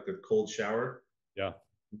do like the cold shower. Yeah.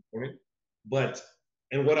 Right? But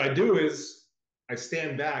and what I do is I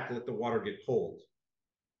stand back, let the water get cold.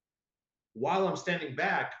 While I'm standing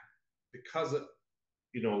back, because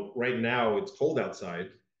right now it's cold outside,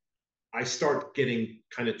 I start getting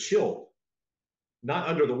kind of chilled, not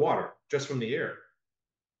under the water, just from the air.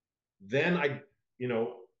 Then I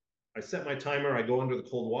set my timer, I go under the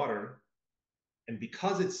cold water, and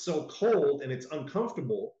because it's so cold and it's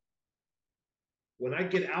uncomfortable, when I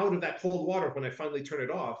get out of that cold water, when I finally turn it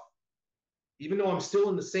off, even though I'm still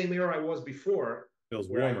in the same air I was before, Feels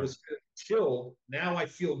where I warmer. was chilled, now I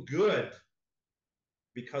feel good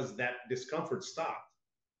because that discomfort stopped.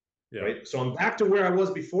 Yeah. Right. So I'm back to where I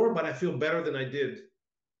was before, but I feel better than I did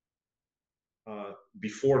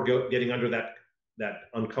before getting under that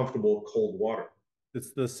uncomfortable cold water.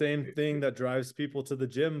 It's the same thing that drives people to the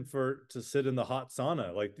gym to sit in the hot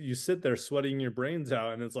sauna. Like you sit there sweating your brains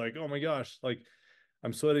out and it's like, oh my gosh, like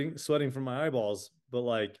I'm sweating from my eyeballs. But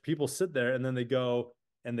like people sit there and then they go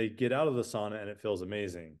and they get out of the sauna and it feels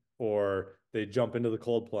amazing. Or they jump into the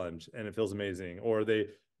cold plunge and it feels amazing. Or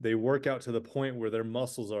they work out to the point where their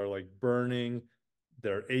muscles are like burning,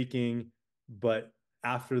 they're aching, but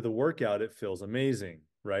after the workout, it feels amazing,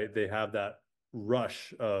 right? They have that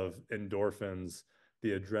rush of endorphins,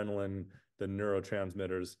 the adrenaline, the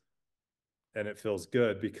neurotransmitters, and it feels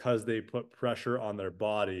good because they put pressure on their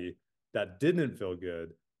body that didn't feel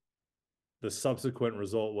good. The subsequent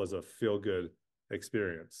result was a feel good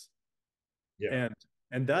experience. Yeah.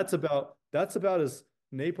 And that's about as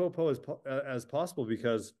NePoPo as possible,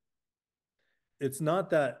 because it's not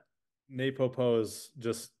that NePoPo is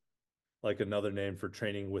just like another name for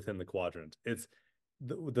training within the quadrant. It's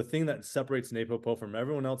the thing that separates NePoPo from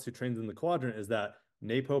everyone else who trains in the quadrant is that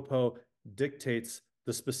NePoPo dictates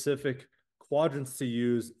the specific quadrants to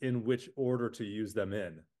use, in which order to use them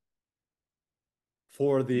in,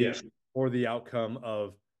 for the Yes. for the outcome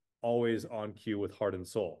of always on cue with heart and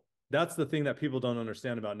soul. That's the thing that people don't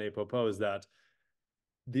understand about NePoPo, is that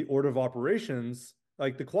the order of operations,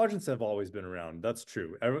 like the quadrants have always been around. That's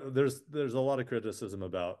true. There's a lot of criticism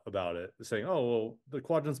about it, saying, oh, well, the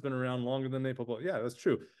quadrant's been around longer than NePoPo. Yeah, that's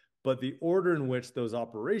true. But the order in which those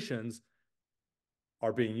operations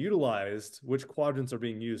are being utilized, which quadrants are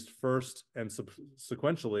being used first and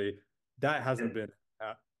sequentially, that hasn't And been.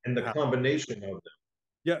 and the combination of them.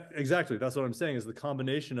 Yeah, exactly. That's what I'm saying, is the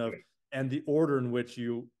combination of, and the order in which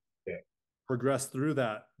you Yeah. progress through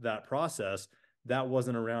that process, that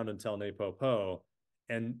wasn't around until NePoPo,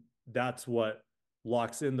 and that's what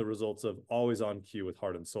locks in the results of always on cue with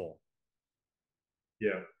heart and soul.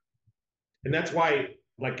 Yeah. And that's why,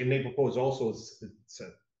 like in NePoPo is also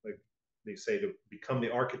like they say, to become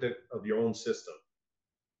the architect of your own system.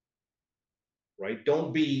 Right.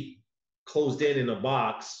 Don't be closed in a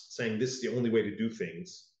box saying this is the only way to do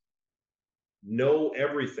things. Know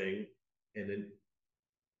everything and then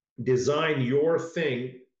design your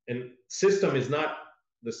thing. And system is not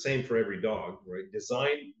the same for every dog, right?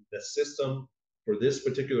 Design the system for this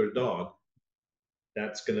particular dog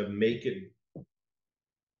that's going to make it,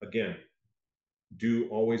 again, do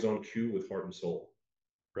always on cue with heart and soul.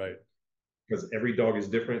 Right. Because every dog is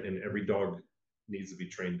different and every dog needs to be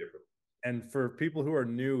trained differently. And for people who are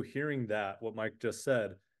new hearing that, what Mike just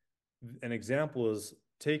said, an example is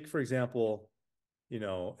take, for example,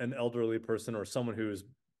 an elderly person or someone who's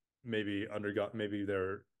maybe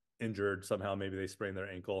they're injured somehow, maybe they sprain their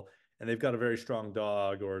ankle and they've got a very strong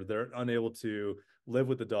dog or they're unable to live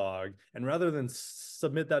with the dog. And rather than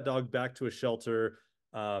submit that dog back to a shelter,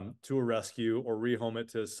 to a rescue or rehome it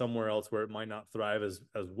to somewhere else where it might not thrive as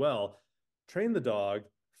well, train the dog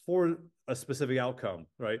for a specific outcome,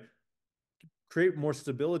 right? Create more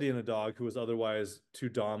stability in a dog who is otherwise too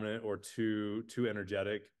dominant or too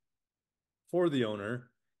energetic for the owner,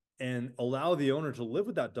 and allow the owner to live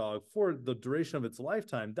with that dog for the duration of its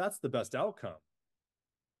lifetime. That's the best outcome,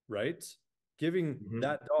 right? Giving Mm-hmm.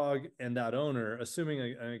 that dog and that owner, assuming,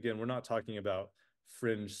 and again, we're not talking about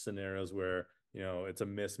fringe scenarios where, it's a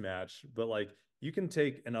mismatch, but like you can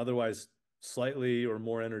take an otherwise slightly or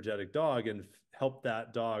more energetic dog and help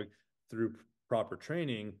that dog through proper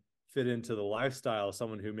training fit into the lifestyle of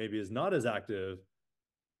someone who maybe is not as active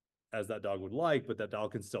as that dog would like, but that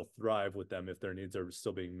dog can still thrive with them if their needs are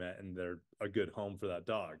still being met and they're a good home for that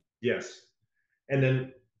dog. Yes. And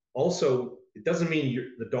then also, it doesn't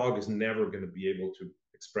mean the dog is never going to be able to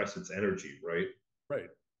express its energy, right? Right.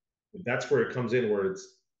 That's where it comes in, where it's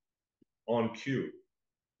on cue,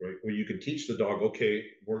 right? Where you can teach the dog, okay,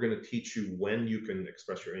 we're going to teach you when you can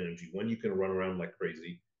express your energy, when you can run around like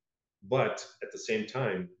crazy, but at the same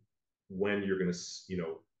time, when you're going to,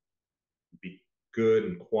 be good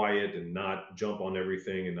and quiet and not jump on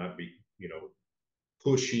everything and not be,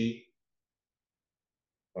 pushy,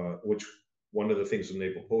 which one of the things in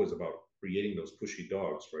NePoPo is about creating those pushy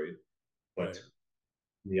dogs, right? But Right.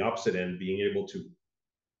 the opposite end, being able to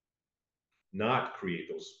not create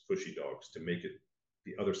those pushy dogs to make it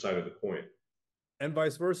the other side of the coin. And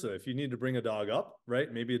vice versa. If you need to bring a dog up,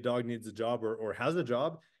 right? Maybe a dog needs a job or has a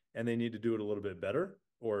job and they need to do it a little bit better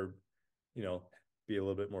or, you know, be a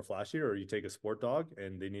little bit more flashy, or you take a sport dog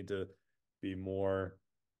and they need to be more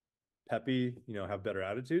peppy, have better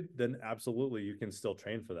attitude, then absolutely you can still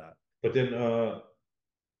train for that. But then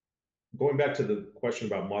going back to the question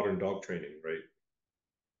about modern dog training, right?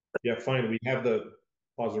 Yeah, fine. We have the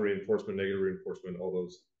positive reinforcement, negative reinforcement, all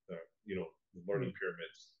those, learning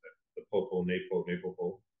pyramids, the Popo, NePo,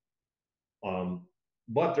 NePoPo.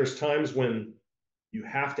 But there's times when you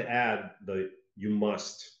have to add the you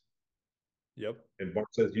must, Yep. and Mark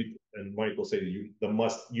says you, and Michael say you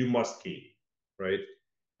must key, right?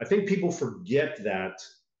 I think people forget that.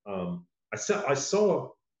 I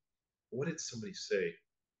saw what did somebody say?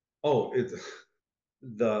 Oh, it's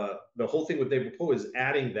the whole thing with David Poe is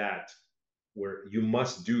adding that where you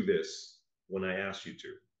must do this when I ask you to,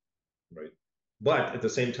 right? But at the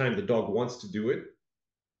same time, the dog wants to do it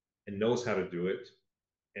and knows how to do it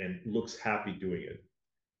and looks happy doing it.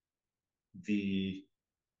 The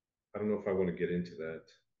I don't know if I want to get into that.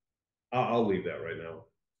 I'll leave that right now.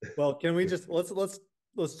 Well, can we just let's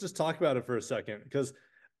just talk about it for a second,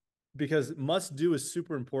 because must do is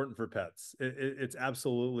super important for pets. It's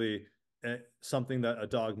absolutely something that a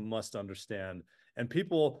dog must understand. And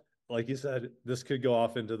people, like you said, this could go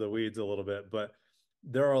off into the weeds a little bit, but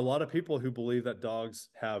there are a lot of people who believe that dogs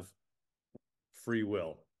have free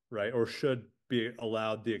will, right? Or should be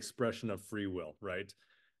allowed the expression of free will, right?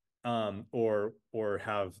 Or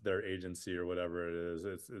have their agency or whatever it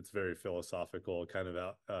is. It's very philosophical, kind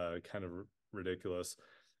of ridiculous.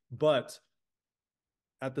 But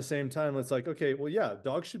at the same time, it's like, okay, well, yeah,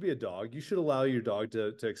 dogs should be a dog. You should allow your dog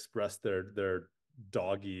to express their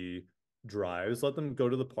doggy drives. Let them go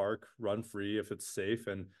to the park, run free if it's safe,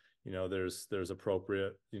 and there's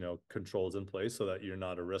appropriate controls in place so that you're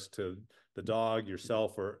not a risk to the dog,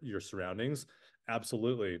 yourself, or your surroundings.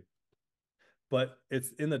 Absolutely. But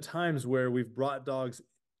it's in the times where we've brought dogs,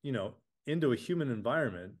 into a human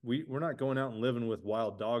environment. We're not going out and living with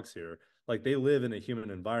wild dogs here. Like, they live in a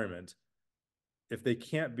human environment. If they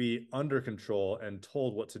can't be under control and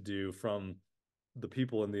told what to do from the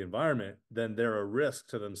people in the environment, then they're a risk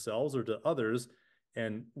to themselves or to others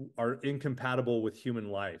and are incompatible with human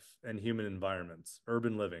life and human environments,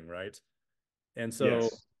 urban living, right? And so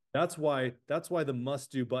Yes. that's why the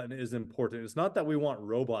must do button is important. It's not that we want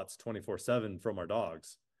robots 24/7 from our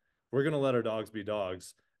dogs. We're going to let our dogs be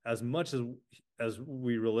dogs as much as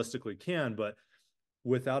we realistically can, but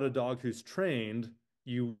without a dog who's trained,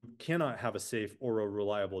 you cannot have a safe or a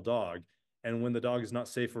reliable dog. And when the dog is not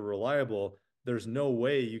safe or reliable, there's no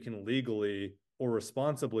way you can legally or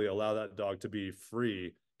responsibly allow that dog to be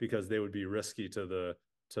free, because they would be risky to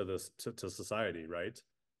society, right?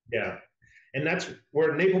 Yeah. And that's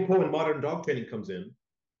where NePoPo and modern dog training comes in,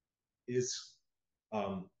 is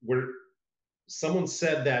where someone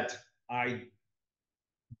said that I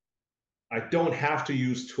don't have to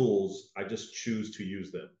use tools. I just choose to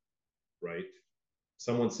use them, right?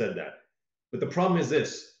 Someone said that. But the problem is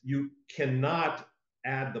this: you cannot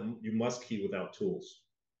add the you must key without tools.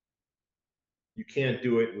 You can't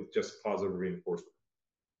do it with just positive reinforcement,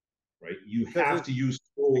 right? You because have to use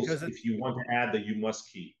tools it if you want to add the you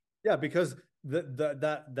must key. yeah, because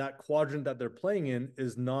that quadrant that they're playing in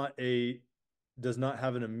is not a does not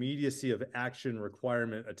have an immediacy of action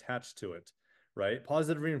requirement attached to it, right?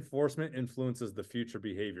 Positive reinforcement influences the future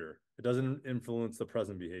behavior. It doesn't influence the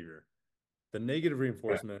present behavior. The negative Right.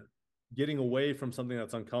 reinforcement, getting away from something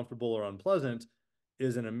that's uncomfortable or unpleasant,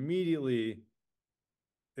 is an immediately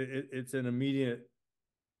it's an immediate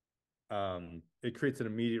it creates an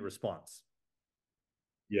immediate response.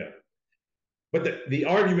 Yeah. But the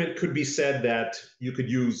argument could be said that you could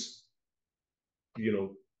use, you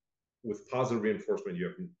know, with positive reinforcement, you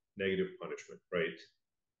have negative punishment, right?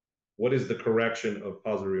 What is the correction of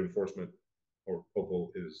positive reinforcement or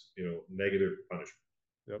popo is, negative punishment.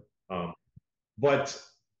 Yep. Um, but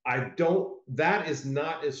I don't, that is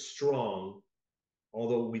not as strong,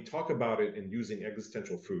 although we talk about it in using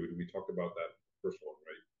existential food. We talked about that first one,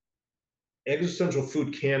 right? Existential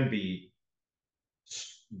food can be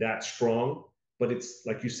that strong, but it's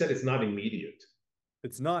like you said, it's not immediate.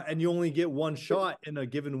 It's not, and you only get one shot in a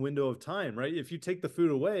given window of time, right? If you take the food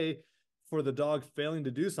away for the dog failing to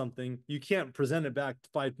do something, you can't present it back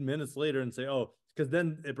 5 minutes later and say, "Oh," because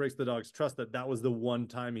then it breaks the dog's trust that that was the one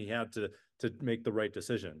time he had to make the right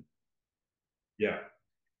decision. Yeah.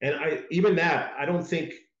 And I even that, I don't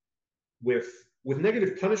think with with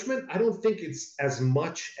negative punishment, I don't think it's as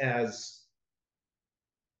much as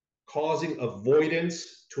causing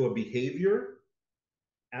avoidance to a behavior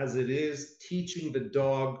as it is teaching the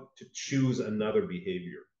dog to choose another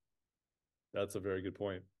behavior, That's a very good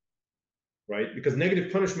point. right? Because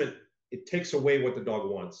negative punishment, it takes away what the dog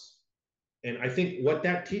wants. And I think what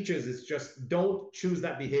that teaches is just don't choose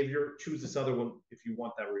that behavior, choose this other one if you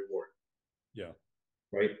want that reward, Yeah.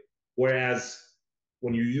 right? Whereas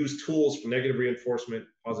when you use tools for negative reinforcement,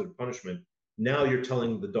 positive punishment, now you're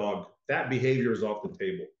telling the dog that behavior is off the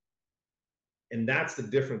table. And that's the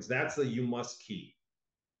difference. That's the you must key.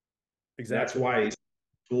 That's Exactly. why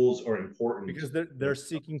tools are important. Because they're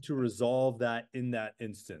seeking to resolve that in that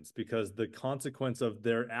instance because the consequence of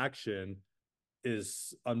their action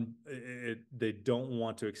is they don't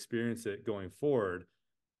want to experience it going forward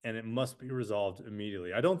and it must be resolved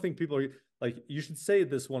immediately. I don't think people are like you should say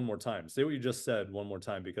this one more time. Say what you just said one more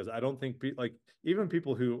time because I don't think like even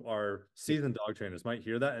people who are seasoned dog trainers might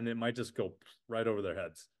hear that and it might just go right over their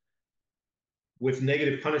heads. With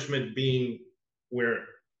negative punishment being where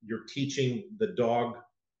you're teaching the dog,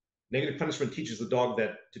 negative punishment teaches the dog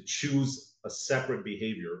that to choose a separate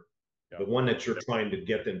behavior, Yeah. the one that you're trying to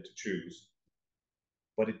get them to choose.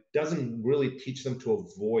 But it doesn't really teach them to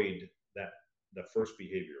avoid that the first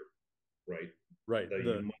behavior, right? Right. That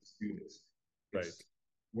you The must do this. right. It's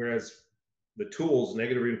whereas the tools,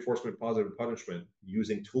 negative reinforcement, positive punishment,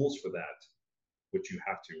 using tools for that, which you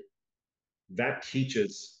have to, that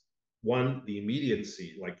teaches one, the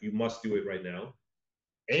immediacy, like you must do it right now.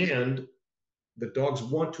 And the dogs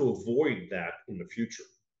want to avoid that in the future.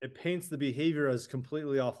 It paints the behavior as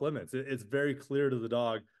completely off limits. It's very clear to the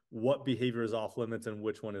dog what behavior is off limits and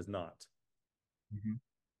which one is not. Mm-hmm.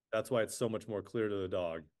 That's why it's so much more clear to the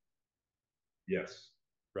dog, Yes.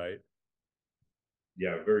 right?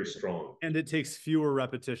 Yeah, very strong. And it takes fewer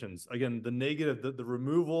repetitions. Again, the negative, the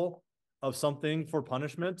removal of something for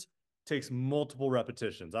punishment takes multiple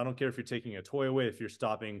repetitions. I don't care if you're taking a toy away, if you're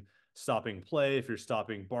stopping play, if you're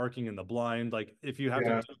stopping barking in the blind, like if you have to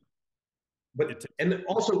Yeah. do it But takes and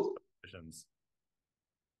also, repetitions.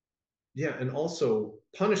 yeah, and also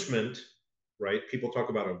punishment, right? People talk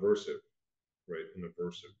about aversive, right? An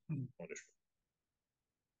aversive punishment.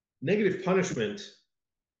 Negative punishment,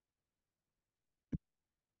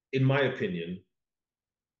 in my opinion,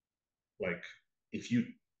 like if you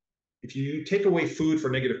if you take away food for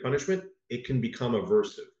negative punishment, it can become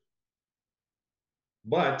aversive.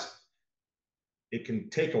 But it can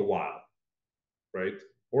take a while, right?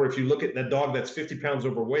 Or if you look at that dog that's 50 pounds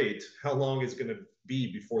overweight, how long is it going to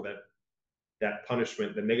be before that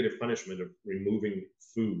punishment, the negative punishment of removing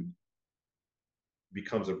food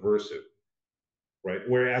becomes aversive, right?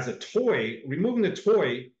 Whereas a toy, removing a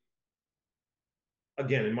toy,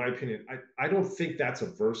 again, in my opinion, I don't think that's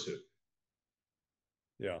aversive,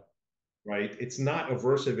 Yeah. right? It's not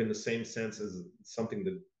aversive in the same sense as something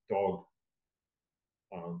the dog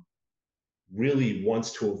um, really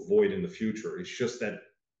wants to avoid in the future. It's just that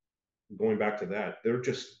going back to that,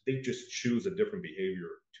 they just choose a different behavior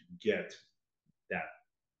to get that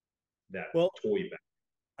that Well, toy back.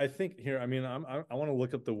 I think here, I mean, I want to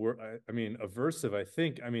look up the word. I mean, aversive. I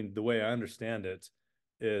think, I mean, the way I understand it,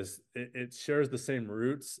 is it shares the same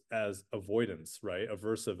roots as avoidance, right?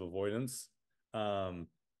 Aversive avoidance. Um,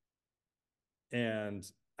 and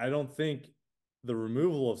I don't think the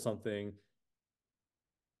removal of something,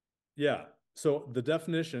 yeah. So the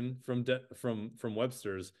definition from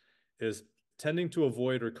Webster's is tending to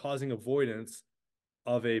avoid or causing avoidance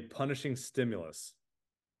of a punishing stimulus,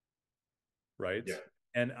 right? Yeah.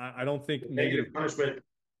 And I don't think negative Negative punishment.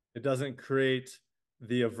 it doesn't create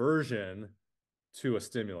the aversion to a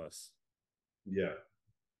stimulus. Yeah.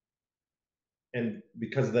 And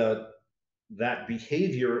because that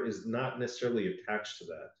behavior is not necessarily attached to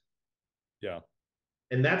that. Yeah.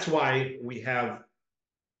 And that's why we have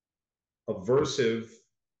aversive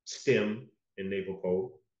stim in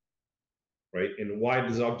NePoPo, right? And why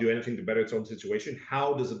does a dog do anything to better its own situation?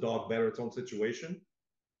 How does a dog better its own situation?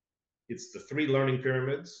 It's the three learning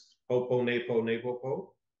pyramids: Popo, Nepo, NePoPo,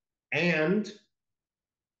 and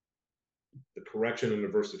the correction and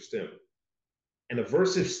aversive stim. An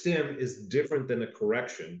aversive stim is different than a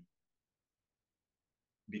correction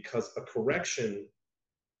because a correction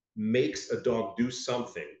makes a dog do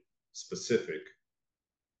something specific,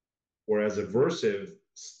 whereas aversive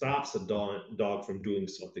stops a dog from doing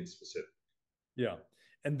something specific. Yeah.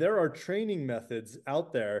 And there are training methods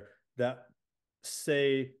out there that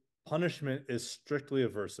say punishment is strictly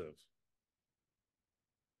aversive.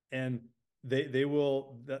 And they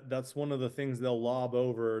will that's one of the things they'll lob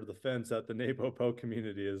over the fence at the NePoPo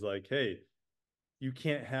community is like, hey, you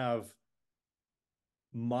can't have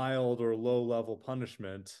mild or low level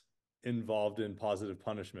punishment involved in positive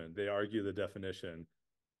punishment. They argue the definition.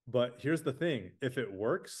 But here's the thing, if it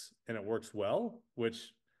works and it works well,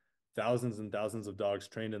 which thousands and thousands of dogs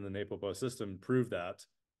trained in the NePoPo system prove that,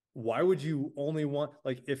 why would you only want,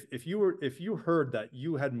 like, if you heard that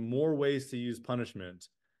you had more ways to use punishment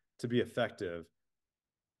to be effective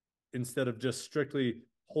instead of just strictly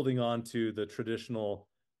holding on to the traditional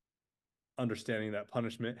understanding that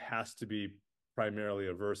punishment has to be primarily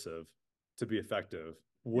aversive to be effective,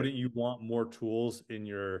 Yeah. wouldn't you want more tools in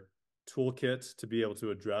your toolkit to be able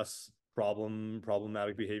to address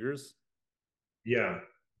problematic behaviors? Yeah.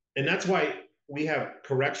 And that's why we have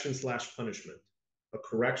correction slash punishment, a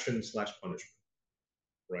correction slash punishment,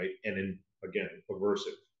 right? And then again,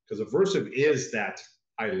 aversive, because aversive is that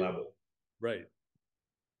high level, Right.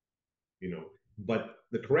 you know. But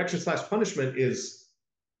the correction slash punishment is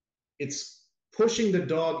it's pushing the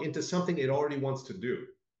dog into something it already wants to do,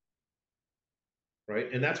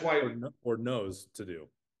 right? And that's why, Or knows to do.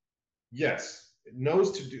 yes, it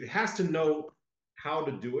knows to do, it has to know how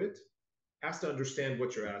to do it, has to understand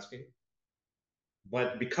what you're asking.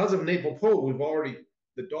 But because of NePoPo,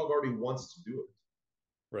 the dog already wants to do it.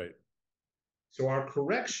 Right. So our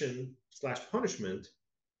correction slash punishment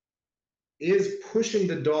is pushing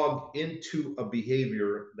the dog into a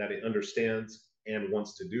behavior that it understands and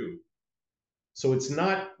wants to do. So it's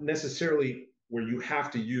not necessarily where you have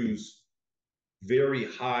to use very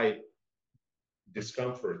high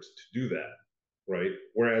discomfort to do that, right?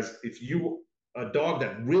 Whereas if you, a dog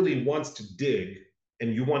that really wants to dig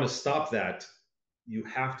and you want to stop that, you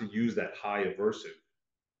have to use that high aversive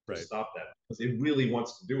to Right. stop that because it really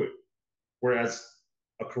wants to do it. Whereas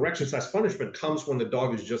a correction slash punishment comes when the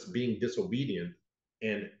dog is just being disobedient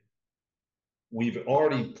and we've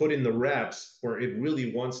already put in the reps where it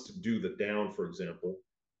really wants to do the down, for example,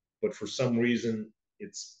 but for some reason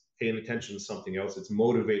it's paying attention to something else. It's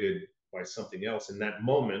motivated by something else in that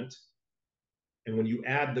moment. And when you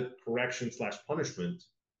add the correction slash punishment,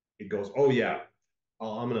 it goes, oh yeah,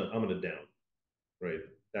 I'm gonna down, right?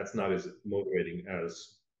 That's not as motivating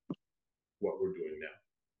as what we're doing now.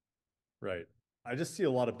 Right. I just see a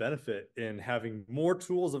lot of benefit in having more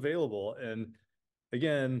tools available. And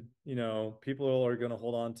again, people are going to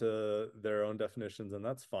hold on to their own definitions, and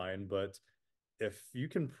that's fine. But if you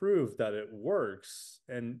can prove that it works,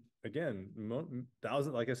 and again,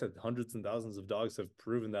 thousands, like I said, hundreds and thousands of dogs have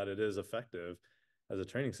proven that it is effective as a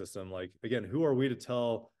training system. Like, again, who are we to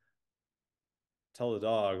tell the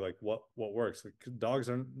dog like what works? Like, dogs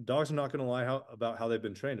are not going to lie about how they've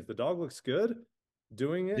been trained. If the dog looks good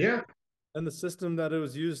doing it, Yeah, and the system that it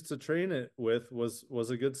was used to train it with was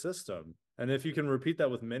a good system. And if you can repeat that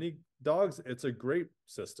with many dogs, it's a great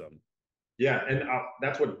system. yeah, and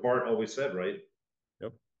that's what Bart always said, right?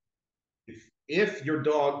 Yep. If your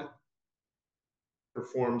dog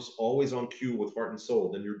performs always on cue with heart and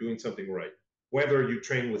soul, then you're doing something right. Whether you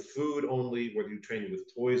train with food only, whether you train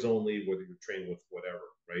with toys only, whether you train with whatever,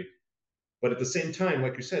 right? But at the same time,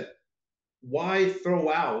 like you said, why throw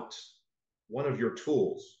out one of your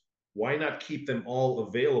tools? Why not keep them all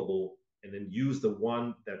available and then use the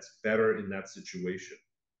one that's better in that situation?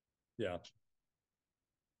 Yeah.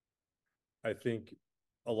 I think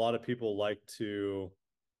a lot of people like to,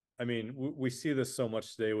 I mean, we see this so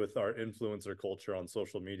much today with our influencer culture on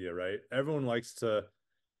social media, right? Everyone likes to,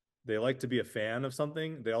 they like to be a fan of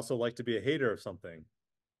something. They also like to be a hater of something.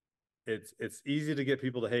 It's easy to get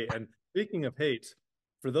people to hate. And speaking of hate,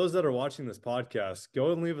 for those that are watching this podcast,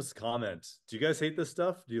 go and leave us a comment. Do you guys hate this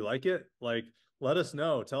stuff? Do you like it? Like, let us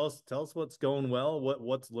know. Tell us what's going well,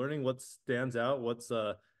 what's learning, what stands out,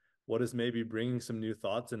 what is maybe bringing some new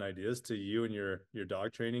thoughts and ideas to you and your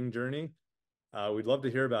dog training journey. We'd love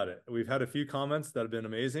to hear about it. We've had a few comments that have been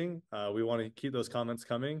amazing. We want to keep those comments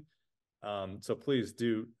coming. So please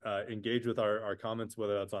do engage with our comments,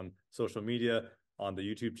 whether that's on social media, on the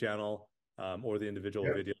YouTube channel, or the individual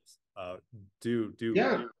Yeah. videos. Do do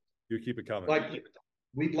Yeah. do keep it coming. Like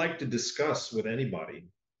we'd like to discuss with anybody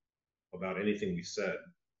about anything we said,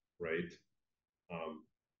 right? Um,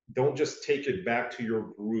 don't just take it back to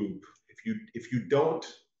your group. If you don't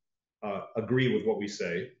agree with what we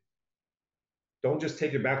say, don't just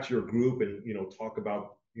take it back to your group and talk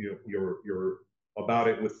about your about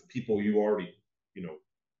it with people you already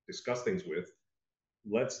discuss things with.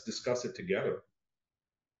 Let's discuss it together,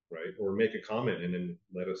 right? Or make a comment and then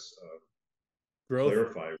let us Growth,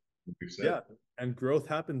 clarify what we've said. yeah, and growth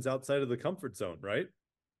happens outside of the comfort zone, right?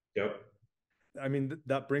 Yep. I mean,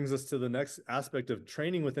 that brings us to the next aspect of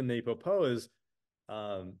training within NePoPo is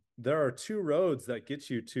there are two roads that get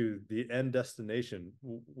you to the end destination.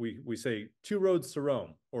 We say two roads to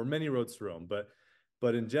Rome or many roads to Rome,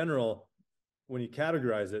 but in general, when you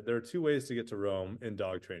categorize it, there are two ways to get to Rome in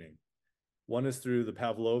dog training. One is through the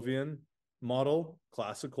Pavlovian model,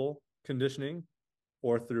 classical conditioning,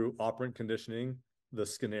 or through operant conditioning, the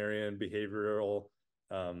Skinnerian behavioral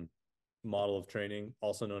um, model of training,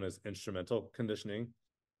 also known as instrumental conditioning.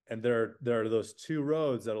 And there are those two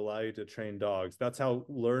roads that allow you to train dogs. That's how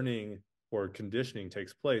learning or conditioning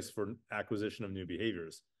takes place for acquisition of new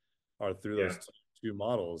behaviors, are through Yeah. those two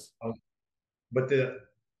models. Um, but the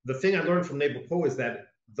thing I learned from NePoPo is that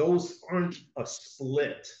those aren't a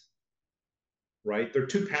split, right? They're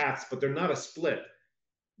two paths, but they're not a split.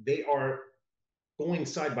 They are going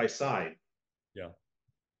side by side, Yeah.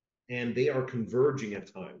 and they are converging at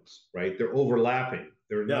times, right? They're overlapping.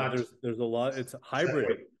 They're Yeah, not there's a lot. It's hybrid.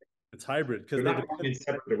 separate. It's hybrid because They're not going in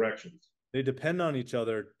separate directions. they depend on each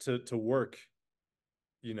other to work.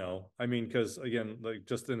 I mean, because again, like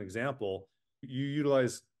just an example, you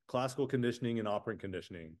utilize classical conditioning and operant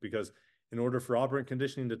conditioning because in order for operant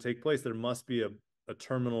conditioning to take place, there must be a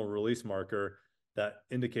terminal release marker that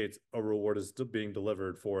indicates a reward is being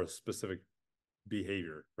delivered for a specific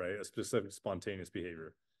behavior, right? A specific spontaneous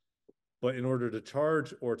behavior. But in order to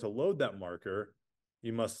charge or to load that marker,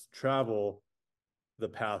 you must travel the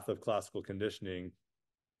path of classical conditioning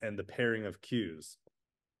and the pairing of cues.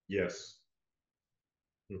 Yes.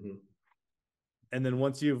 Mm-hmm. And then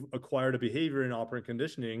once you've acquired a behavior in operant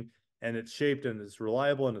conditioning and it's shaped and it's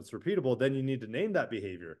reliable and it's repeatable, then you need to name that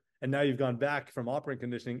behavior. And now you've gone back from operant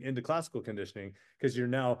conditioning into classical conditioning because you're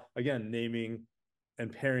now again naming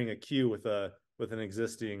and pairing a cue with an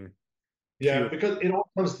existing Yeah, cue. because it all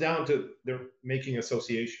comes down to they're making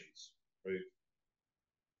associations, right?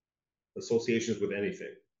 Associations with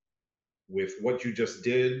anything, with what you just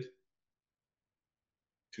did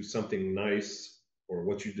to something nice, or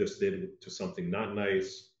what you just did to something not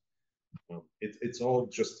nice. It's all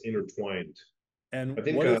just intertwined. And I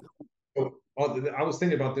think what is I was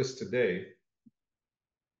thinking about this today,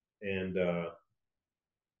 and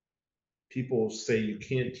people say you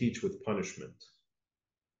can't teach with punishment,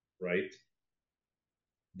 right?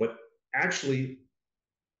 But actually,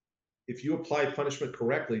 if you apply punishment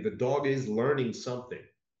correctly, the dog is learning something.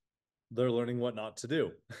 they're learning what not to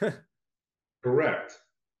do. Correct.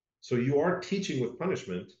 So you are teaching with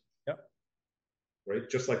punishment, Yep. right?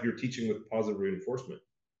 Just like you're teaching with positive reinforcement.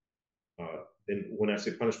 And when I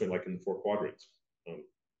say punishment, like in the four quadrants,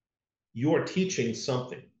 you are teaching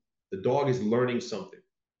something. The dog is learning something,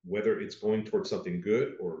 whether it's going towards something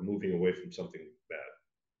good or moving away from something bad.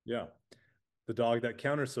 Yeah. The dog that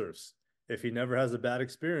counter surfs. If he never has a bad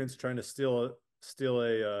experience trying to steal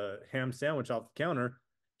a ham sandwich off the counter,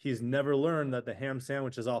 he's never learned that the ham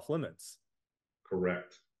sandwich is off limits.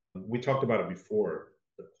 Correct. We talked about it before,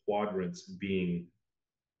 the quadrants being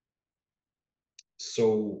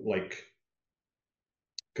so like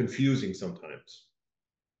confusing sometimes.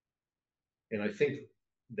 And I think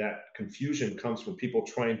that confusion comes from people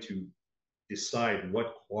trying to decide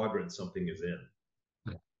what quadrant something is in,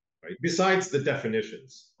 right? Besides the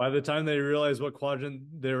definitions. By the time they realize what quadrant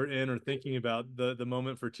they're in or thinking about, the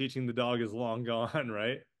moment for teaching the dog is long gone,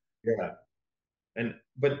 right? Yeah. And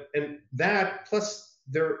that plus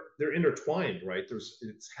they're intertwined, right?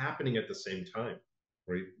 It's happening at the same time,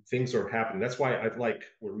 right? Things are happening. That's why I like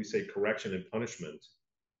where we say correction and punishment,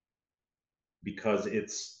 because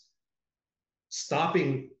it's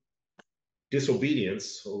stopping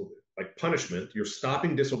disobedience. So like punishment, you're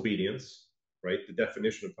stopping disobedience, right? The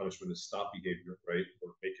definition of punishment is stop behavior, right?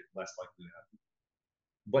 Or make it less likely to happen.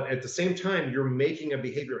 But at the same time, you're making a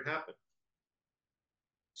behavior happen.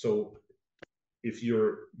 So if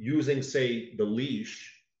you're using, say, the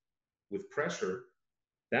leash with pressure,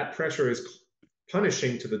 that pressure is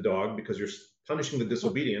punishing to the dog because you're punishing the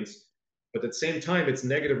disobedience. But at the same time, it's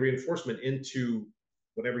negative reinforcement into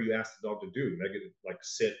whatever you ask the dog to do, negative, like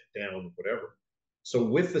sit down, whatever. So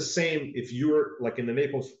with the same, if you're like in the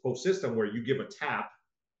NePoPo system where you give a tap,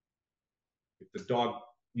 if the dog,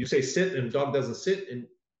 you say sit and the dog doesn't sit, and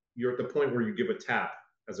you're at the point where you give a tap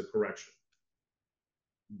as a correction.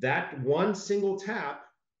 That one single tap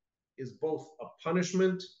is both a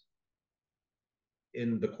punishment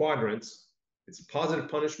in the quadrants. It's a positive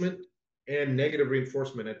punishment and negative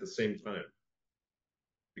reinforcement at the same time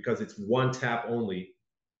because it's one tap only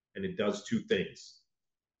and it does two things: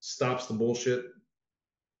 stops the bullshit,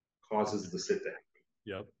 causes the sit down.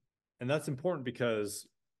 Yep. And that's important because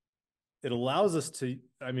it allows us to,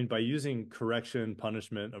 I mean, by using correction,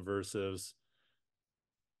 punishment, aversives,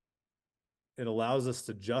 it allows us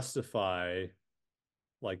to justify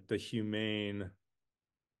like the humane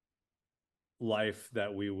life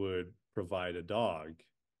that we would provide a dog,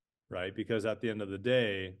 right? Because at the end of the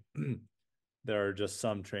day, there are just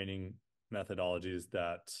some training methodologies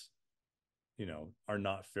that, you know, are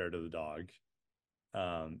not fair to the dog.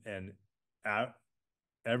 And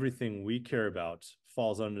everything we care about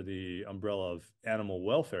falls under the umbrella of animal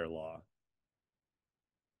welfare law.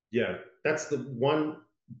 Yeah, that's the one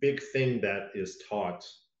big thing that is taught,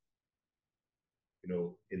 you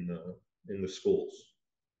know, in the schools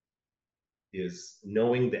is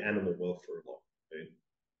knowing the animal welfare law. Right?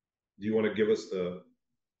 Do you want to give us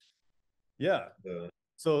Yeah. the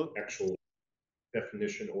So actual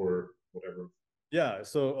definition or whatever? yeah,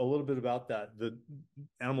 so a little bit about that. The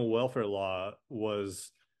animal welfare law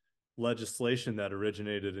was legislation that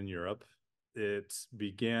originated in Europe. It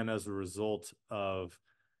began as a result of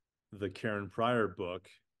the Karen Pryor book,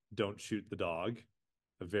 Don't Shoot the Dog,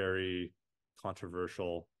 a very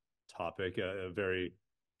controversial topic, a very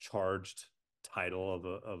charged title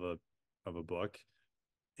of a book.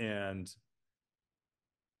 And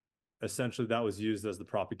essentially that was used as the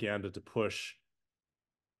propaganda to push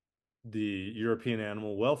the European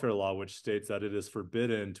animal welfare law, which states that it is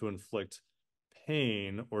forbidden to inflict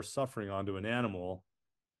pain or suffering onto an animal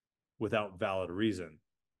without valid reason.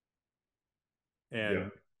 Yeah,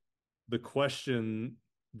 And the question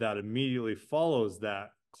that immediately follows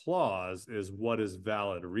that clause is, what is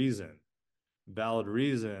valid reason? Valid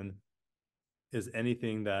reason is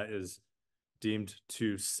anything that is deemed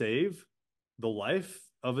to save the life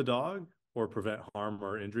of a dog or prevent harm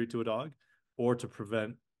or injury to a dog, or to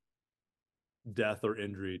prevent death or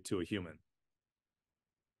injury to a human.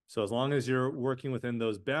 So as long as you're working within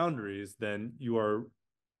those boundaries, then you are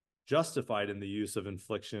justified in the use of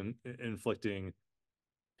inflicting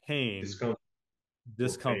pain, discomfort or pain.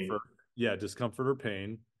 discomfort, yeah, discomfort or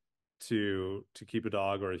pain to keep a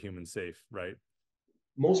dog or a human safe, right?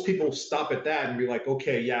 Most people stop at that and be like,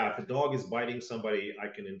 okay, yeah, if a dog is biting somebody, I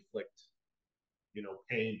can inflict, you know,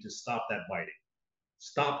 pain to stop that biting,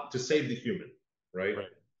 stop to save the human, right? Right,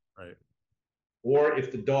 right, Or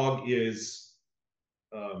if the dog is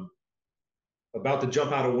um, about to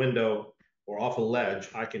jump out a window or off a ledge,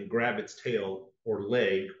 I can grab its tail or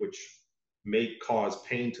leg, which may cause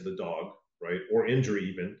pain to the dog, right? Or injury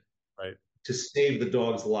even, right. to save the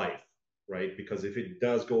dog's life, right? Because if it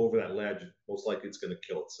does go over that ledge, most likely it's going to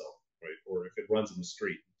kill itself, right? Or if it runs in the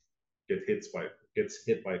street, gets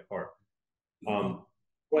hit by a car.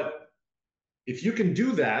 But if you can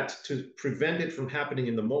do that to prevent it from happening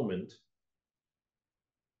in the moment,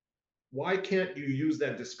 why can't you use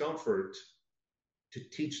that discomfort to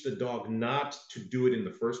teach the dog not to do it in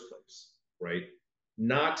the first place, right?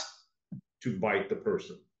 Not to bite the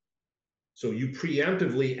person. So you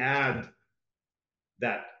preemptively add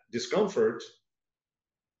that discomfort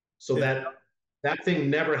so It, that that thing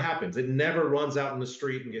never happens. It never runs out in the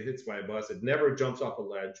street and gets hit by a bus. It never jumps off a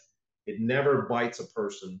ledge. It never bites a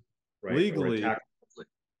person, right? Or legally, attacks.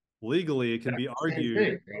 legally, it can That's be the same thing,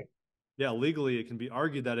 argued. right? Yeah, legally, it can be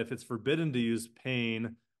argued that if it's forbidden to use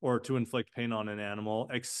pain or to inflict pain on an animal,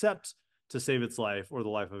 except to save its life or the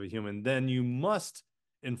life of a human, then you must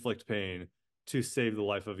inflict pain to save the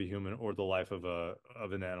life of a human or the life of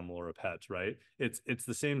an animal or a pet, right? It's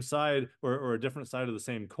the same side or a different side of the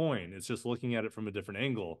same coin. It's just looking at it from a different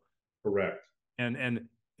angle. Correct. And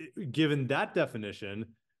given that definition,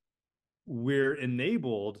 we're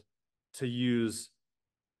enabled to use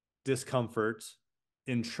discomfort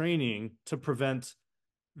in training to prevent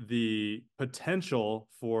the potential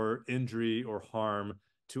for injury or harm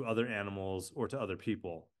to other animals or to other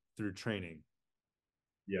people through training.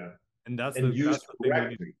 Yeah. And And that's used the thing we need to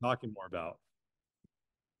correctly. be talking more about.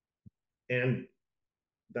 And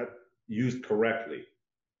that used correctly,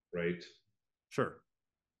 right? Sure.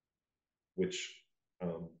 Which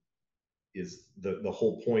is the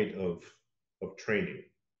whole point of training,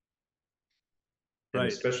 and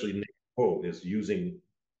Right. especially NePoPo is using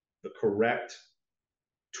the correct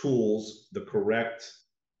tools, the correct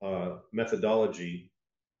methodology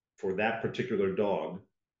for that particular dog,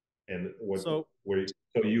 and what So where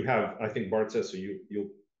so you have. I think Bart says so. You'll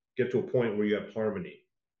get to a point where you have harmony.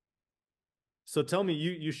 so tell me,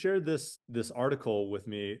 you shared this article with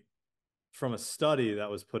me from a study that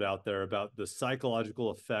was put out there about the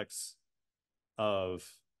psychological effects of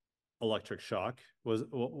electric shock.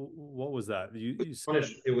 What was that? You said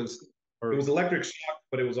It or was electric shock,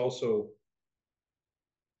 but it was also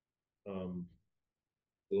um,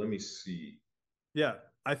 let me see. yeah,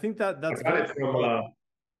 I think that I that's got very it from important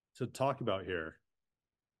to talk about here.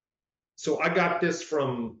 so I got this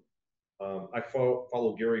from I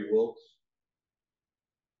follow Gary Wilkes.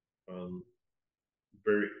 Um,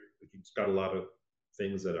 very he's got a lot of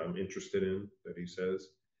things that I'm interested in that he says.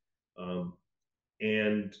 Um,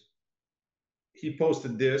 and he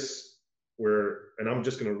posted this where, and I'm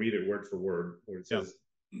just going to read it word for word, where it Yeah. says,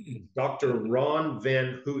 Dr. Ron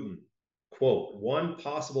Van Houten, quote, one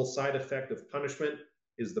possible side effect of punishment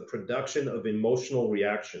is the production of emotional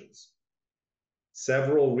reactions.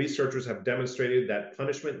 Several researchers have demonstrated that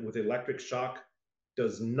punishment with electric shock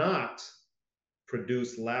does not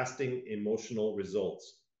produce lasting emotional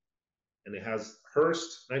results. And it has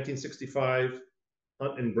Hearst, 1965,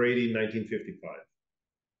 Hunt and Brady,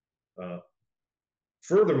 1955.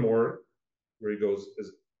 Furthermore, where he goes,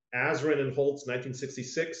 is Azrin and Holtz,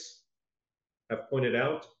 1966, have pointed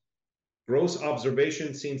out, gross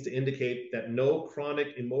observation seems to indicate that no chronic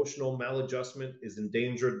emotional maladjustment is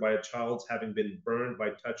endangered by a child's having been burned by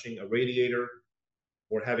touching a radiator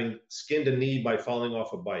or having skinned a knee by falling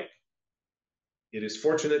off a bike. It is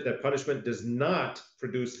fortunate that punishment does not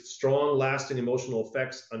produce strong, lasting emotional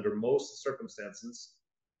effects under most circumstances,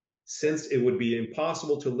 since it would be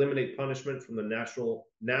impossible to eliminate punishment from the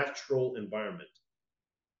natural environment.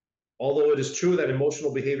 Although it is true that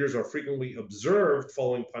emotional behaviors are frequently observed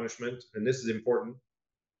following punishment, and this is important,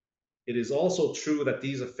 it is also true that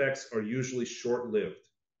these effects are usually short-lived,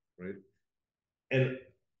 right? And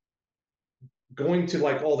going to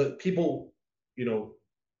like all the people, you know,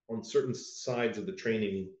 on certain sides of the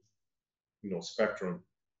training, spectrum,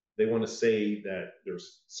 they want to say that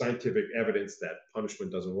there's scientific evidence that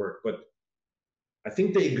punishment doesn't work, but I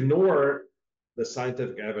think they ignore the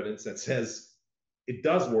scientific evidence that says it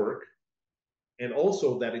does work, and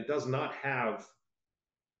also that it does not have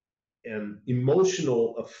an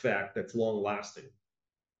emotional effect that's long lasting,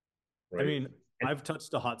 I right? mean, And I've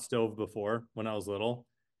touched a hot stove before when I was little,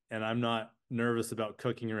 and I'm not nervous about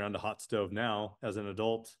cooking around a hot stove now as an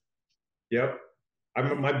adult. yep, I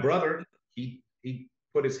remember my brother. He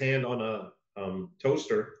put his hand on a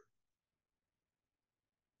toaster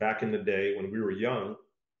back in the day when we were young.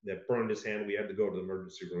 That burned his hand. We had to go to the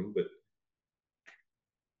emergency room, but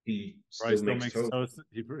he Probably still still makes makes toast. toast.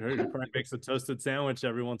 He probably makes a toasted sandwich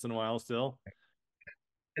every once in a while still.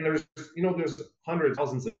 And there's hundreds,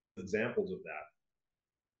 thousands of examples of that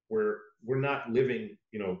where we're not living.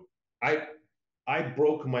 I I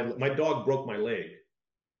broke my dog broke my leg.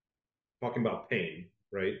 Talking about pain,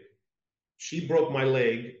 right? She broke my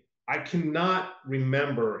leg. I cannot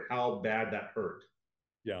remember how bad that hurt.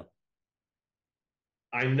 Yeah.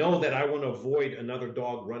 I know that I want to avoid another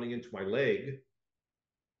dog running into my leg,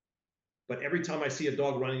 but every time I see a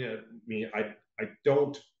dog running at me, I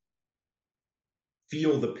don't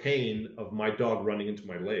feel the pain of my dog running into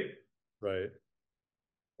my leg, Right.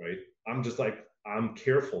 right? I'm just like, I'm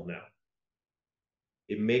careful now.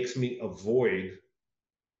 It makes me avoid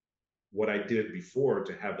what I did before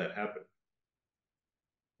to have that happen.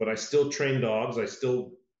 But I still train dogs. I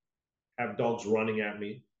still have dogs running at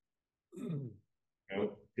me.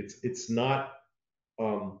 It's not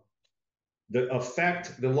um, the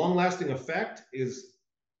effect. The long lasting effect is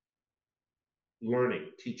learning,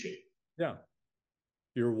 teaching. Yeah.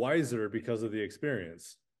 You're wiser because of the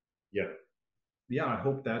experience. Yeah, yeah. I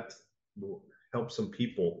hope that will help some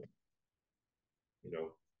people. you know,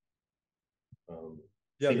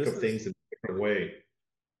 Yeah, think this of is things in a different way.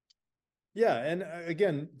 yeah, and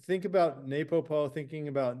again, think about NePoPo, thinking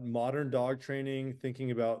about modern dog training,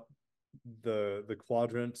 thinking about the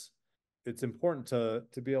quadrants. It's important to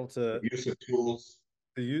be able The to use of tools.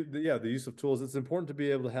 yeah, the use of tools. It's important to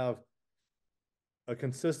be able to have a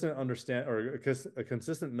consistent understand or a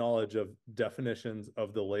consistent knowledge of definitions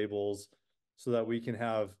of the labels so that we can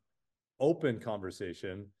have open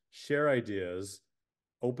conversation, share ideas,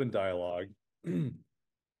 open dialogue You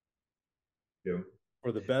know,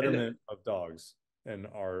 for the and betterment of dogs and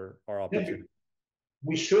our yeah, opportunity.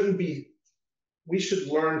 we shouldn't be. We should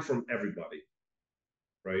learn from everybody,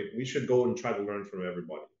 right? We should go and try to learn from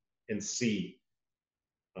everybody and see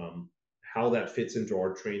um, how that fits into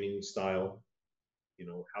our training style. You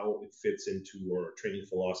know, how it fits into our training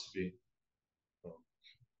philosophy, um,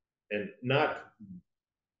 and not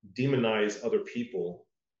demonize other people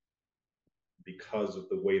because of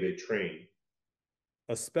the way they train.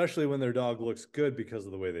 Especially when their dog looks good because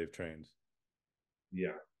of the way they've trained.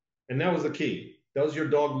 Yeah. And that was the key. Does your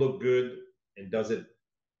dog look good and does it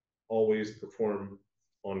always perform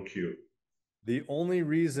on cue? The only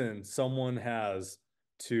reason someone has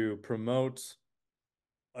to promote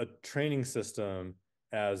a training system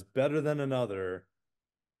as better than another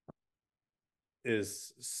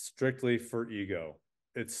is strictly for ego.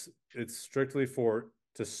 It's strictly for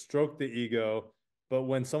to stroke the ego. But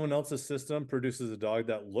when someone else's system produces a dog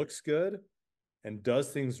that looks good and does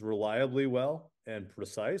things reliably well and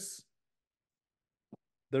precise,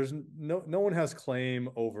 there's no one has claim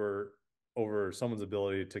over someone's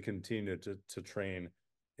ability to continue to train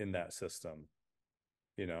in that system.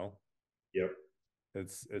 You know, Yep.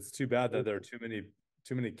 it's too bad that there are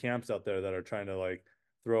too many camps out there that are trying to like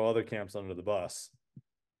throw other camps under the bus.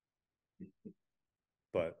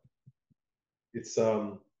 But It's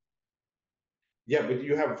yeah, but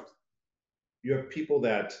you have people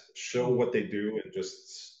that show what they do and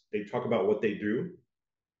just they talk about what they do,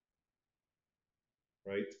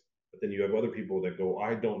 right? But then you have other people that go,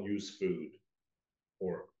 I don't use food,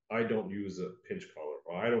 or I don't use a pinch collar,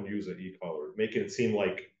 or I don't use an e-collar, making it seem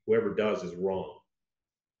like whoever does is wrong.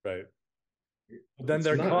 right. But then It's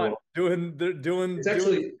they're not caught wrong. It's doing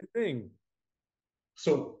actually the thing.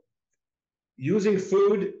 so using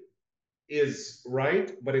food is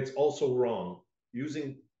right, but it's also wrong.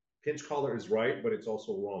 Using pinch collar is right, but it's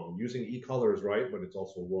also wrong. Using e-collar is right, but it's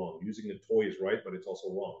also wrong. Using a toy is right, but it's also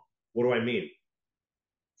wrong. What do I mean?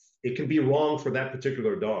 It can be wrong for that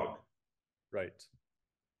particular dog. Right.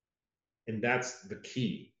 And that's the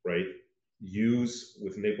key, right? Use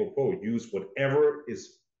with NePoPo, use whatever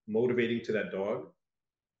is motivating to that dog.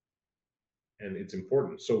 And it's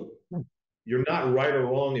important. So you're not right or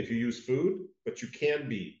wrong if you use food, but you can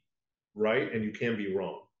be right and you can be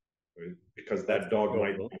wrong, right? Because That's that gonna dog go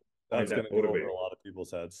might over find that's that gonna go over motivating. a lot of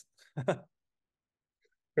people's heads.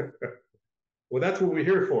 Well, that's what we're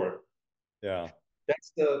here for. Yeah.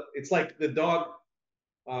 That's the. It's like the dog.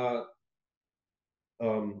 You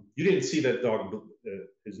didn't see that dog.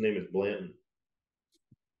 His name is Blanton.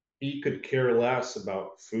 He could care less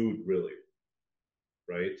about food, really,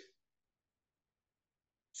 right?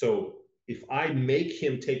 So if I make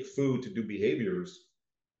him take food to do behaviors,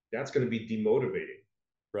 that's going to be demotivating.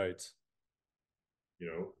 Right. You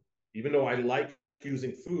know, even though I like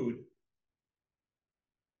using food,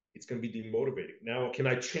 it's going to be demotivating. Now, can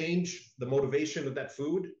I change the motivation of that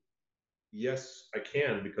food? Yes, I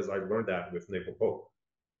can because I learned that with NePoPo.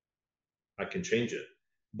 I can change it.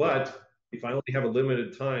 Yeah. But if I only have a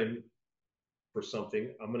limited time for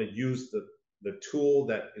something, I'm going to use the tool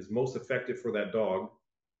that is most effective for that dog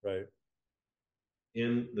Right.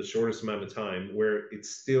 in the shortest amount of time where it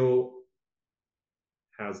still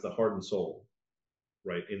has the heart and soul,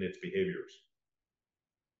 right, in its behaviors.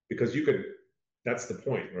 Because you could, that's the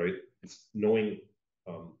point, right? It's knowing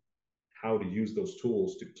um, how to use those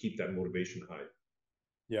tools to keep that motivation high.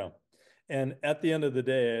 Yeah. And at the end of the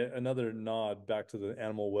day, another nod back to the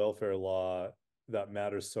animal welfare law that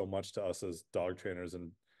matters so much to us as dog trainers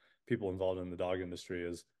and people involved in the dog industry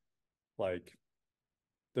is like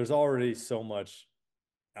there's already so much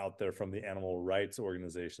out there from the animal rights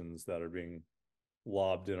organizations that are being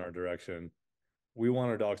lobbed in our direction. We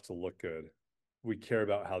want our dogs to look good. We care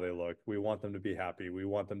about how they look. We want them to be happy. We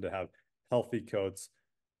want them to have healthy coats,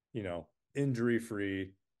 you know, injury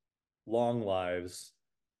free, long lives,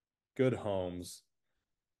 good homes.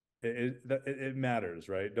 It matters,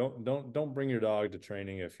 right? Don't bring your dog to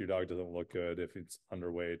training if your dog doesn't look good, if it's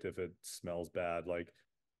underweight, if it smells bad. Like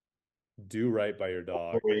do right by your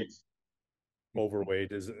dog.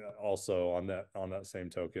 Overweight is also on that same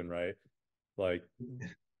token, right? Like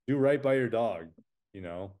do right by your dog. you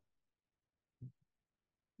know.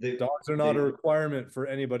 They Dogs are not a they requirement for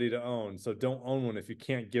anybody to own, so don't own one if you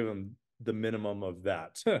can't give them the minimum of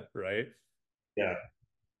that, right? yeah,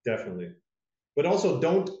 definitely. But also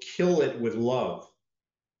don't kill it with love,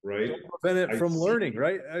 right? Don't prevent it I from see. learning,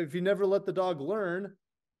 right? If you never let the dog learn,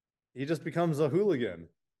 he just becomes a hooligan.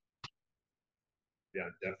 Yeah,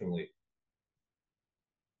 definitely.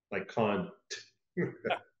 Like Khan.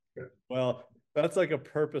 Well, that's like a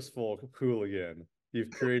purposeful hooligan.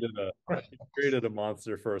 You've created a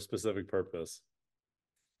monster for a specific purpose.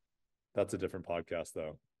 That's a different podcast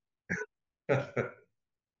though.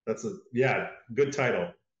 That's a yeah, good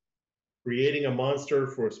title. Creating a monster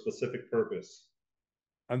for a specific purpose.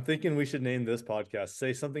 I'm thinking we should name this podcast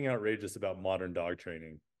Say Something Outrageous About Modern Dog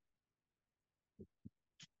Training.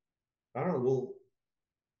 I don't know. Well,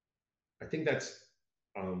 I think that's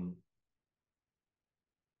um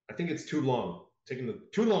I think it's too long. Taking the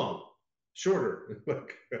too long. Shorter.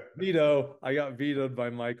 Like Veto. I got vetoed by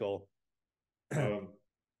Michael. um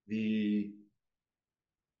the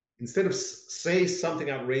instead of say something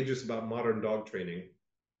outrageous about modern dog training,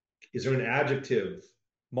 is there an adjective?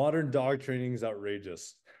 Modern dog training is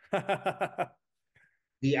outrageous.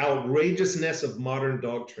 The outrageousness of modern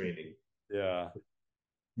dog training. Yeah,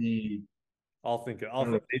 The I'll think it. I I'll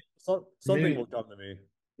don't know. think something will Maybe come to me.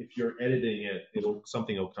 if you're editing it, it'll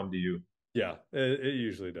something will come to you. Yeah, it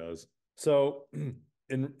usually does. So,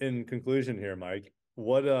 in conclusion here, Mike,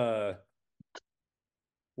 what do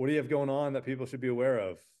you have going on that people should be aware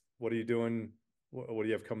of? What are you doing? What do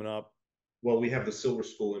you have coming up? Well, we have the Silver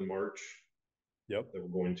School in March Yep. that we're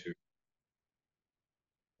going to.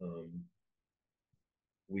 Um,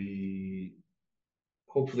 we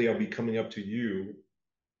hopefully I'll be coming up to you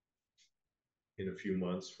in a few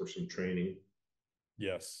months for some training.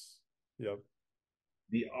 Yes. Yep.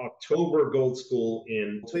 The October Gold School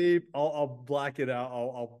in Bleep. I'll black it out.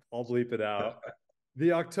 I'll bleep it out.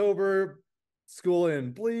 The October school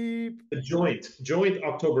in bleep. the joint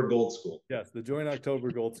October Gold School. Yes, the Joint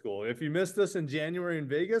October Gold School. If you missed us in January in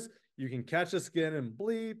Vegas, you can catch us again in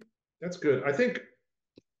bleep. That's good. I think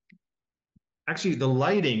actually the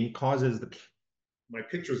lighting causes my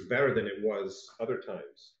pictures better than it was other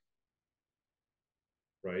times,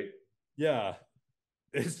 right? Yeah.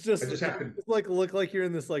 It's I just just have to, it's like look like you're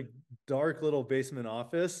in this like dark little basement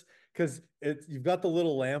office because it's you've got the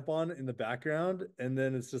little lamp on in the background, and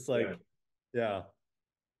then it's just yeah. like, yeah,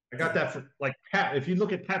 I got that from like Pat. If you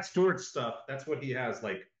look at Pat Stewart's stuff, that's what he has.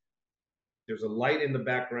 Like there's a light in the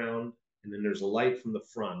background, and then there's a light from the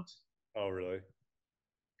front, oh really?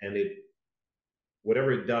 and it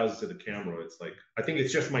whatever it does to the camera, it's like I think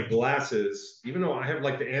it's just my glasses. Even though I have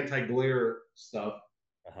like the anti-glare stuff,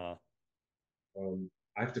 Uh-huh.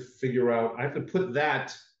 I have to figure out. I have to put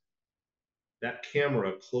that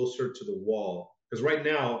camera closer to the wall because right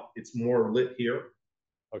now it's more lit here.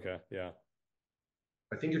 Okay, yeah,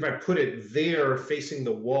 I think if I put it there facing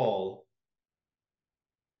the wall,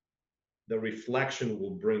 the reflection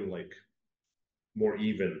will bring like more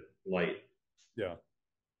even light. yeah,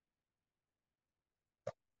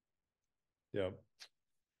 yeah.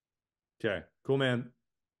 Okay, cool, man.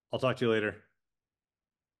 I'll talk to you later.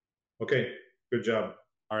 Okay, good job.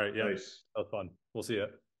 All right, yep. Nice. That was fun. We'll see you.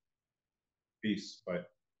 Peace. Bye.